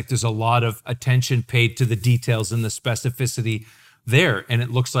looks like there's a lot of attention paid to the details and the specificity there. And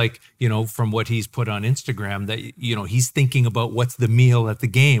it looks like, you know, from what he's put on Instagram, that, you know, he's thinking about what's the meal at the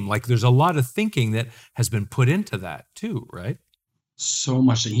game. Like, there's a lot of thinking that has been put into that too, right? so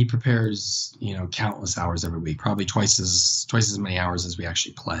much that he prepares, countless hours every week, probably twice as many hours as we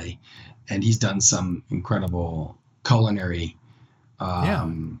actually play. And he's done some incredible culinary,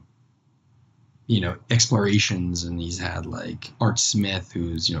 explorations. And he's had like Art Smith,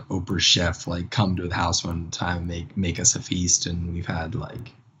 who's, Oprah's chef, like come to the house one time and make us a feast. And we've had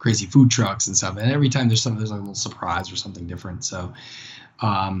like crazy food trucks and stuff. And every time there's like a little surprise or something different. So,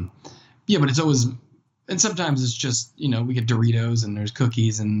 but it's always, and sometimes it's just, we get Doritos and there's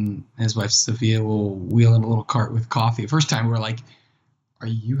cookies, and his wife Sophia will wheel in a little cart with coffee. First time we're like, are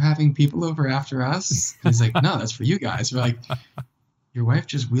you having people over after us? And he's like, no, that's for you guys. We're like, your wife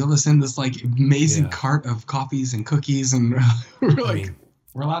just wheeled us in this like amazing cart of coffees and cookies. And we're like,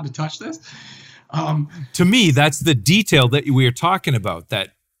 we're allowed to touch this? To me, that's the detail that we are talking about,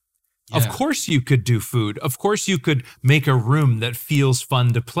 that of course you could do food. Of course you could make a room that feels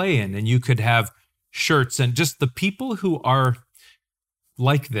fun to play in, and you could have shirts, and just the people who are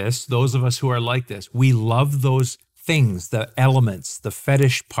like this, those of us who are like this, we love those things, the elements, the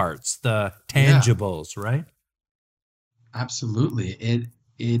fetish parts, the tangibles, right? Absolutely.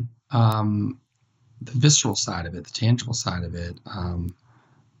 The visceral side of it, the tangible side of it.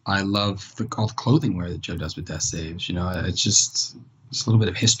 I love all the clothing wear that Joe does with Death Saves. It's just a little bit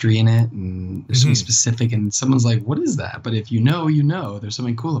of history in it, and there's something specific, and someone's like, what is that? But if there's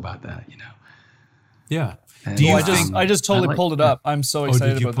something cool about that, Yeah. And, I just totally pulled it up. I'm so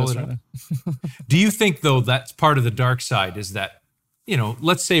excited about this right now. Do you think, though, that's part of the dark side, is that,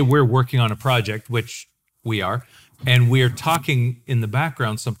 let's say we're working on a project, which we are, and we're talking in the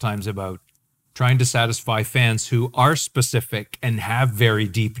background sometimes about trying to satisfy fans who are specific and have very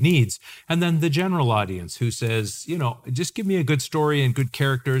deep needs, and then the general audience who says, just give me a good story and good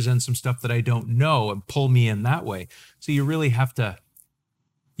characters and some stuff that I don't know and pull me in that way. So you really have to,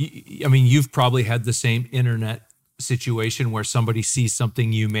 you've probably had the same internet situation where somebody sees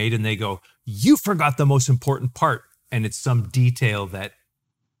something you made and they go, you forgot the most important part. And it's some detail that,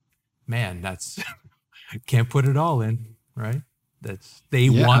 man, that's, can't put it all in, right? They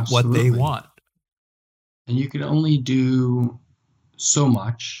want absolutely what they want. And you can only do so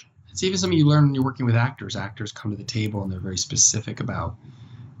much. It's even something you learn when you're working with actors. Actors come to the table and they're very specific about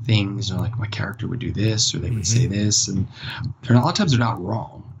things. Like, my character would do this, or they would say this. And a lot of times they're not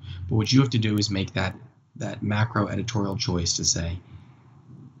wrong. But what you have to do is make that macro editorial choice to say,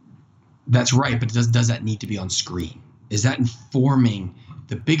 that's right, but does that need to be on screen? Is that informing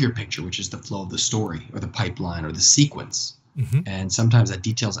the bigger picture, which is the flow of the story or the pipeline or the sequence? And sometimes that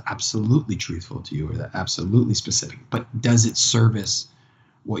detail is absolutely truthful to you, or that absolutely specific. But does it service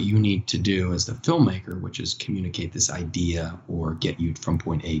what you need to do as the filmmaker, which is communicate this idea or get you from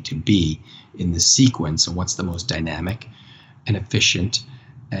point A to B in the sequence? And what's the most dynamic and efficient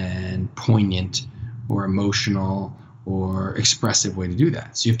and poignant or emotional or expressive way to do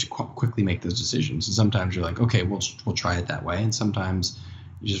that? So you have to quickly make those decisions. And sometimes you're like, okay, we'll try it that way. And sometimes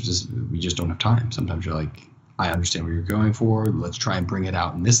we just don't have time. Sometimes you're like, I understand what you're going for. Let's try and bring it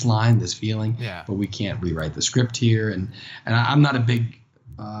out in this line, this feeling. Yeah. But we can't rewrite the script here. And I'm not a big,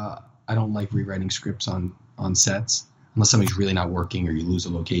 I don't like rewriting scripts on sets unless somebody's really not working or you lose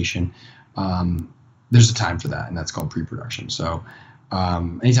a location. There's a time for that, and that's called pre-production. So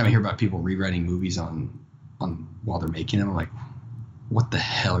anytime I hear about people rewriting movies on while they're making them, I'm like, what the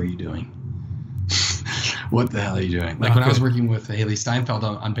hell are you doing? What the hell are you doing? Like when I was working with Haley Steinfeld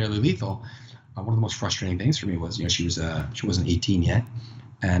on Barely Lethal, one of the most frustrating things for me was, she wasn't 18 yet,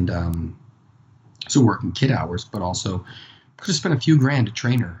 and so working kid hours, but also could have spent a few grand to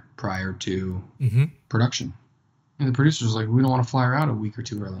train her prior to production. And the producer was like, we don't want to fly her out a week or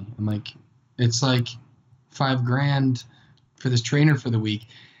two early. I'm like, it's like $5,000 for this trainer for the week,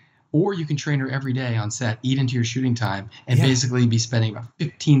 or you can train her every day on set, eat into your shooting time, and basically be spending about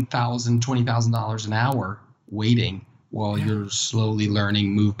 $15,000, $20,000 an hour waiting while you're slowly learning,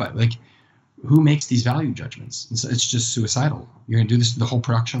 move by. Like, who makes these value judgments? It's just suicidal. You're going to do this the whole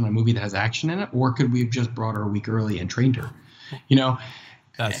production on a movie that has action in it, or could we have just brought her a week early and trained her?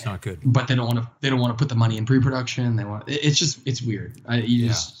 That's not good. But they don't want to put the money in pre-production. It's weird.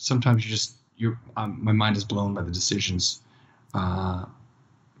 Sometimes my mind is blown by the decisions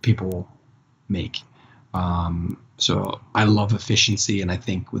people make. So I love efficiency, and I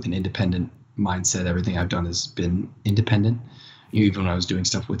think with an independent mindset, everything I've done has been independent. Even when I was doing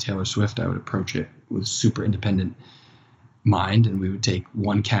stuff with Taylor Swift, I would approach it with super independent mind, and we would take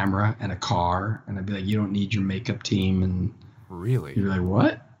one camera and a car, and I'd be like, you don't need your makeup team. And really, you're like,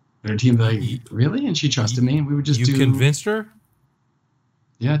 what? And her team would be like, really? And she trusted me, and we would just You convinced her?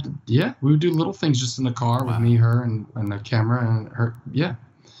 Yeah. We would do little things just in the car with me, her, and the camera, and her. Yeah.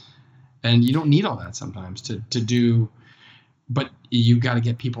 And you don't need all that sometimes to do but you've got to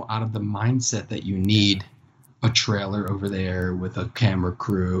get people out of the mindset that you need a trailer over there with a camera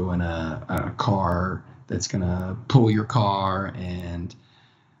crew and a car that's going to pull your car. And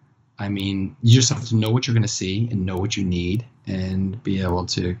I mean, you just have to know what you're going to see and know what you need and be able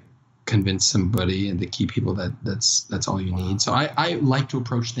to convince somebody and the key people that's all you need. So I like to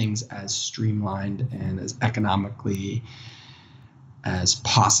approach things as streamlined and as economically as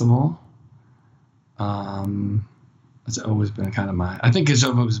possible. It's always been kind of I think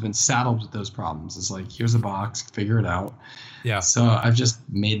I've always been saddled with those problems. It's like, here's a box, figure it out. Yeah. So I've just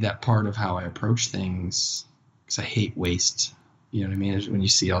made that part of how I approach things, because I hate waste. You know what I mean? When you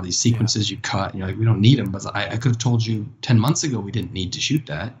see all these sequences you cut and you're like, we don't need them. But I could have told you 10 months ago we didn't need to shoot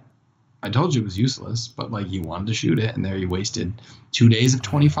that. I told you it was useless, but like, you wanted to shoot it, and there you wasted 2 days of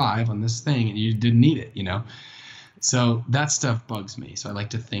 25 on this thing and you didn't need it, you know? So that stuff bugs me. So I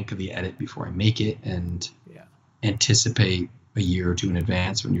like to think of the edit before I make it and anticipate a year or two in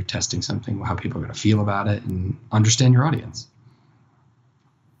advance when you're testing something, how people are going to feel about it, and understand your audience.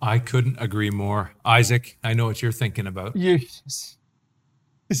 I couldn't agree more. Isaac, I know what you're thinking about. He's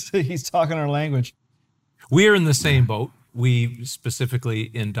talking our language. We're in the same boat. We specifically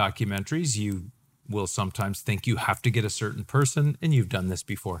in documentaries, you will sometimes think you have to get a certain person, and you've done this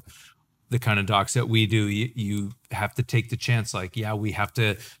before. The kind of docs that we do, you have to take the chance. Like, we have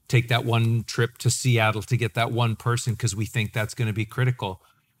to take that one trip to Seattle to get that one person because we think that's going to be critical.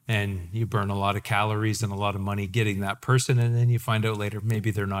 And you burn a lot of calories and a lot of money getting that person, and then you find out later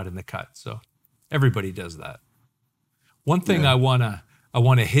maybe they're not in the cut. So everybody does that. One thing I wanna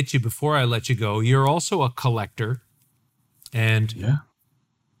hit you before I let you go. You're also a collector, and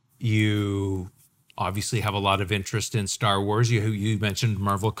you obviously have a lot of interest in Star Wars. You mentioned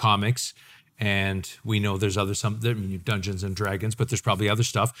Marvel Comics, and we know there's Dungeons and Dragons, but there's probably other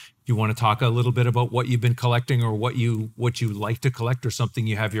stuff. You want to talk a little bit about what you've been collecting, or what you like to collect, or something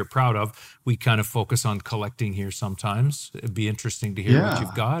you have you're proud of? We kind of focus on collecting here sometimes. It'd be interesting to hear what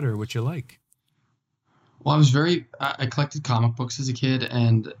you've got or what you like. Well, I collected comic books as a kid,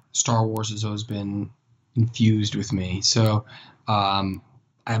 and Star Wars has always been infused with me. So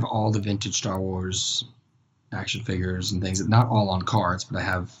I have all the vintage Star Wars action figures and things, not all on cards, but I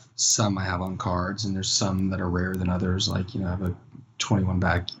have on cards, and there's some that are rarer than others. Like, I have a 21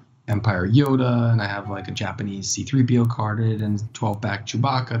 back Empire Yoda, and I have like a Japanese C-3PO carded, and 12 back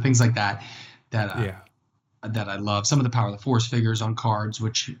Chewbacca, things like that that I love. Some of the Power of the Force figures on cards,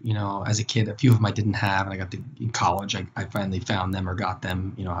 which, as a kid, a few of them I didn't have, and in college, I finally found them or got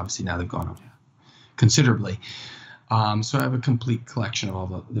them. Obviously now they've gone up considerably. So I have a complete collection of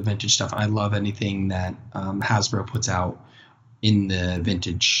all the vintage stuff. I love anything that Hasbro puts out in the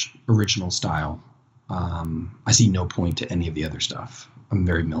vintage original style. I see no point to any of the other stuff. I'm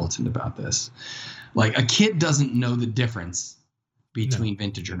very militant about this. Like, a kid doesn't know the difference between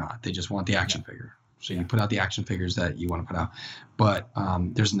vintage or not. They just want the action figure. So you put out the action figures that you want to put out. But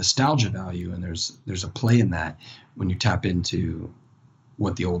there's nostalgia value, and there's a play in that when you tap into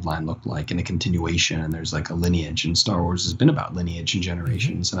what the old line looked like, and a continuation, and there's like a lineage, and Star Wars has been about lineage and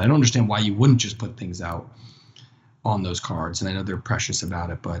generations. And I don't understand why you wouldn't just put things out on those cards. And I know they're precious about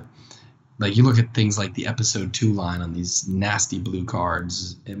it, but like, you look at things like the episode 2 line on these nasty blue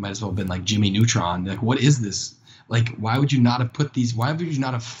cards, it might as well have been like Jimmy Neutron. Like, what is this? Like, why would you not have put these? Why would you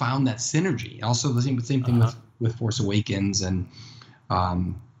not have found that synergy? Also, the same thing with Force Awakens and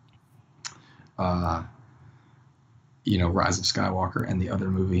Rise of Skywalker and the other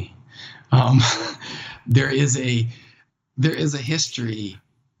movie. There is a history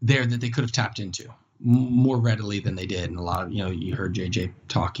there that they could have tapped into more readily than they did. And a lot of, you heard JJ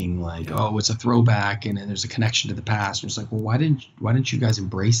talking like, oh, it's a throwback, and then there's a connection to the past. And it's like, well, why didn't you guys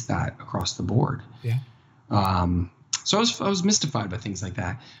embrace that across the board? Yeah. So I was mystified by things like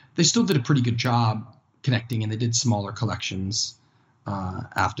that. They still did a pretty good job connecting, and they did smaller collections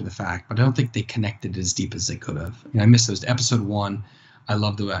after the fact, but I don't think they connected as deep as they could have. I missed those. Episode 1, I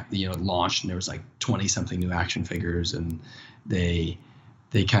loved it launched, and there was like 20 something new action figures, and they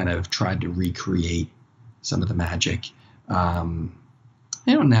kind of tried to recreate some of the magic. Now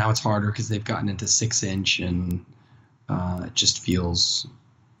it's harder because they've gotten into 6-inch, and it just feels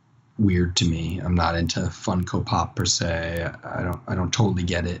weird to me. I'm not into Funko Pop per se. I don't totally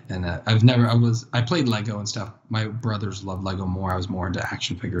get it. And I played Lego and stuff. My brothers loved Lego more. I was more into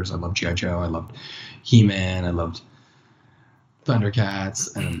action figures. I loved G.I. Joe. I loved He-Man. I loved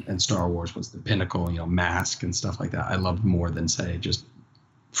Thundercats, and Star Wars was the pinnacle, Mask and stuff like that. I loved more than, say, just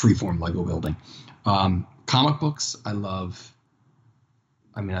freeform Lego building. Comic books, I love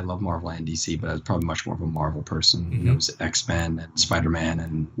Marvel and DC, but I was probably much more of a Marvel person. Mm-hmm. It was X-Men and Spider-Man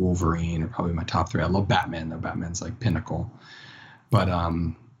and Wolverine are probably my top 3. I love Batman, though. Batman's like pinnacle. But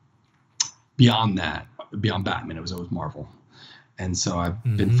beyond that, beyond Batman, it was always Marvel. And so I've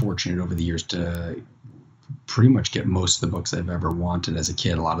been fortunate over the years to pretty much get most of the books I've ever wanted as a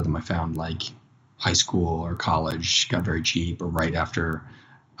kid. A lot of them I found like high school or college, got very cheap, or right after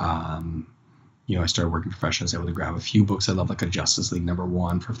I started working professionally. I was able to grab a few books I love, like a Justice League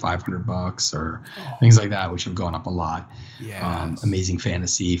 #1 for $500 or things like that, which have gone up a lot. Yes. Amazing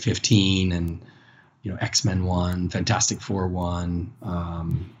Fantasy 15 and X-Men 1, Fantastic Four 1,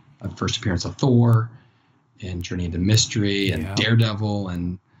 a first appearance of Thor and Journey into Mystery and Daredevil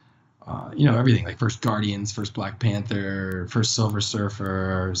and everything, like first Guardians, first Black Panther, first Silver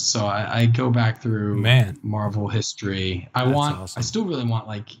Surfer. So I go back through Marvel history. I still really want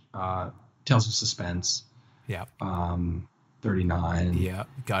like Tales of Suspense. Yeah. 39. Yeah,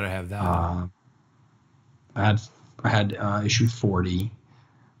 gotta have that. I had issue 40.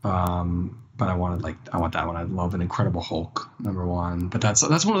 But I want that one. I love an Incredible Hulk #1. But that's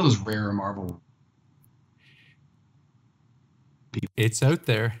one of those rare Marvel. It's out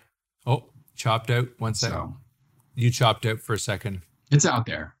there. Oh, chopped out. One second. So, you chopped out for a second. It's out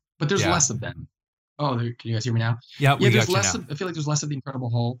there, but there's less of them. Oh, can you guys hear me now? Yeah, we there's got less. you now. I feel like there's less of the Incredible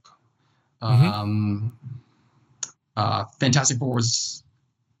Hulk. Fantastic Four was,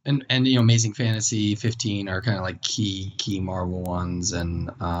 and Amazing Fantasy 15 are kind of like key Marvel ones, and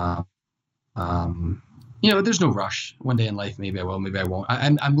there's no rush. One day in life, maybe I will, maybe I won't.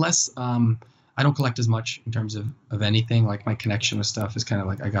 I'm less. I don't collect as much in terms of anything. Like my connection with stuff is kind of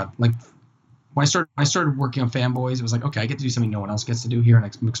like I got like when I started working on Fanboys, it was like, okay, I get to do something no one else gets to do here, and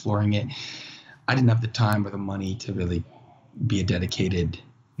I'm exploring it. I didn't have the time or the money to really be a dedicated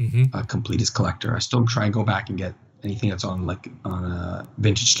completist collector. I still try and go back and get anything that's on a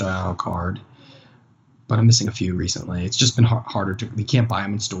vintage style card, but I'm missing a few recently. It's just been harder to. You can't buy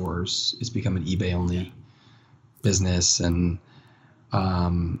them in stores. It's become an eBay only business, and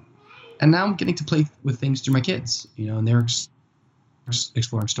now I'm getting to play with things through my kids, and they're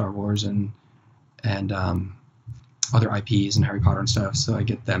exploring Star Wars and other IPs and Harry Potter and stuff. So I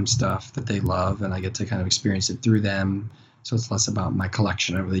get them stuff that they love, and I get to kind of experience it through them. So it's less about my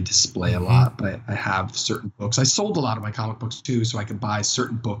collection. I don't really display a lot, but I have certain books. I sold a lot of my comic books too, so I could buy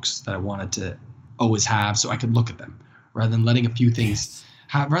certain books that I wanted to always have, so I could look at them rather than letting a few things.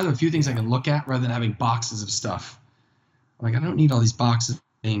 I can look at rather than having boxes of stuff. Like I don't need all these boxes of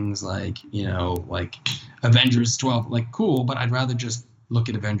things like like Avengers 12, like cool, but I'd rather just look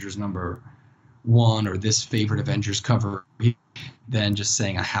at Avengers #1 or this favorite Avengers cover than just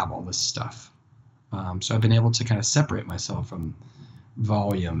saying I have all this stuff. So I've been able to kind of separate myself from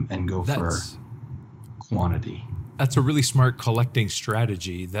volume and go for quantity. That's a really smart collecting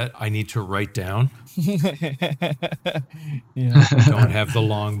strategy that I need to write down. Don't have the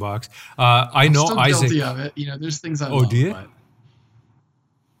long box. I know still Isaac. Guilty of it. There's things I love. Oh, do you? But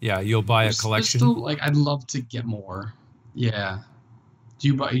yeah, you'll buy a collection. Still, like I'd love to get more. Yeah.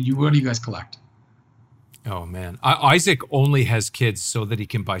 What do you guys collect? Oh man, Isaac only has kids so that he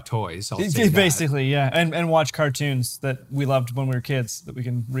can buy toys. I'll say that. Basically, yeah, and watch cartoons that we loved when we were kids that we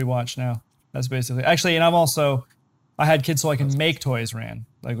can rewatch now. That's basically actually, and I had kids so I can make toys. Ran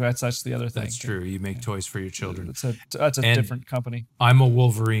like that's the other thing. That's true. You make toys for your children. That's a different company. I'm a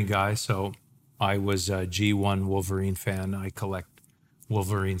Wolverine guy, so I was a G1 Wolverine fan. I collect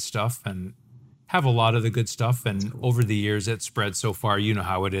Wolverine stuff and have a lot of the good stuff. And over the years, it's spread so far. You know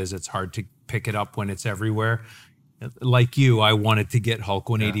how it is. It's hard to pick it up when it's everywhere. Like you, I wanted to get Hulk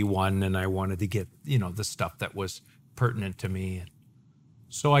 181 and I wanted to get, the stuff that was pertinent to me.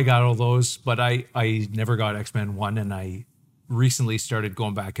 So I got all those, but I never got X-Men 1, and I recently started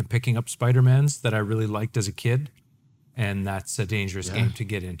going back and picking up Spider-Mans that I really liked as a kid. And that's a dangerous game to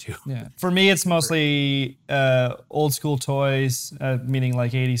get into. Yeah. For me, it's mostly old school toys, meaning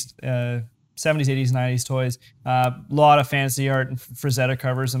like 80s, 70s, 80s, 90s toys. A lot of fantasy art and Frazetta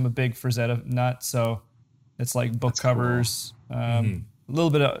covers. I'm a big Frazetta nut, so it's like book covers. A little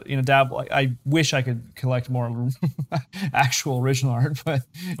bit of dabble. I wish I could collect more actual original art, but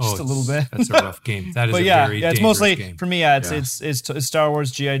just a little bit. That's a rough game. That is a very dangerous it's mostly game. For me. It's Star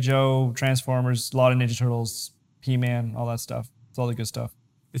Wars, GI Joe, Transformers, a lot of Ninja Turtles, He-Man, all that stuff. It's all the good stuff.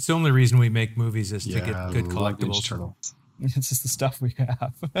 It's the only reason we make movies is to get good collectibles. Turtles. It's just the stuff we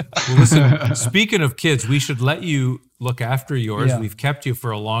have. Well, listen, speaking of kids, we should let you look after yours. Yeah. We've kept you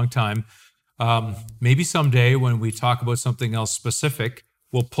for a long time. Maybe someday when we talk about something else specific,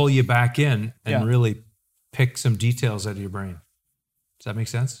 we'll pull you back in and really pick some details out of your brain. Does that make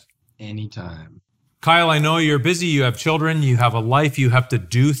sense? Anytime. Kyle, I know you're busy. You have children. You have a life. You have to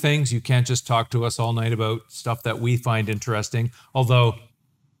do things. You can't just talk to us all night about stuff that we find interesting. Although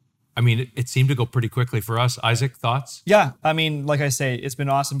I mean, it seemed to go pretty quickly for us. Isaac, thoughts? Yeah, I mean, like I say, it's been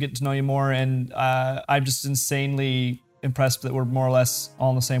awesome getting to know you more, and I'm just insanely impressed that we're more or less all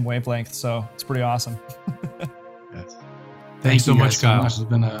on the same wavelength. So it's pretty awesome. Yes. Thanks so much, Kyle. It's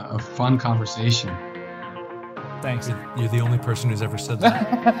been a fun conversation. Thanks. You're the only person who's ever said that.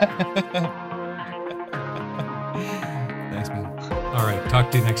 Thanks, man. All right.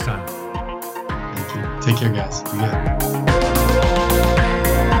 Talk to you next time. Thank you. Take care, guys. Be good.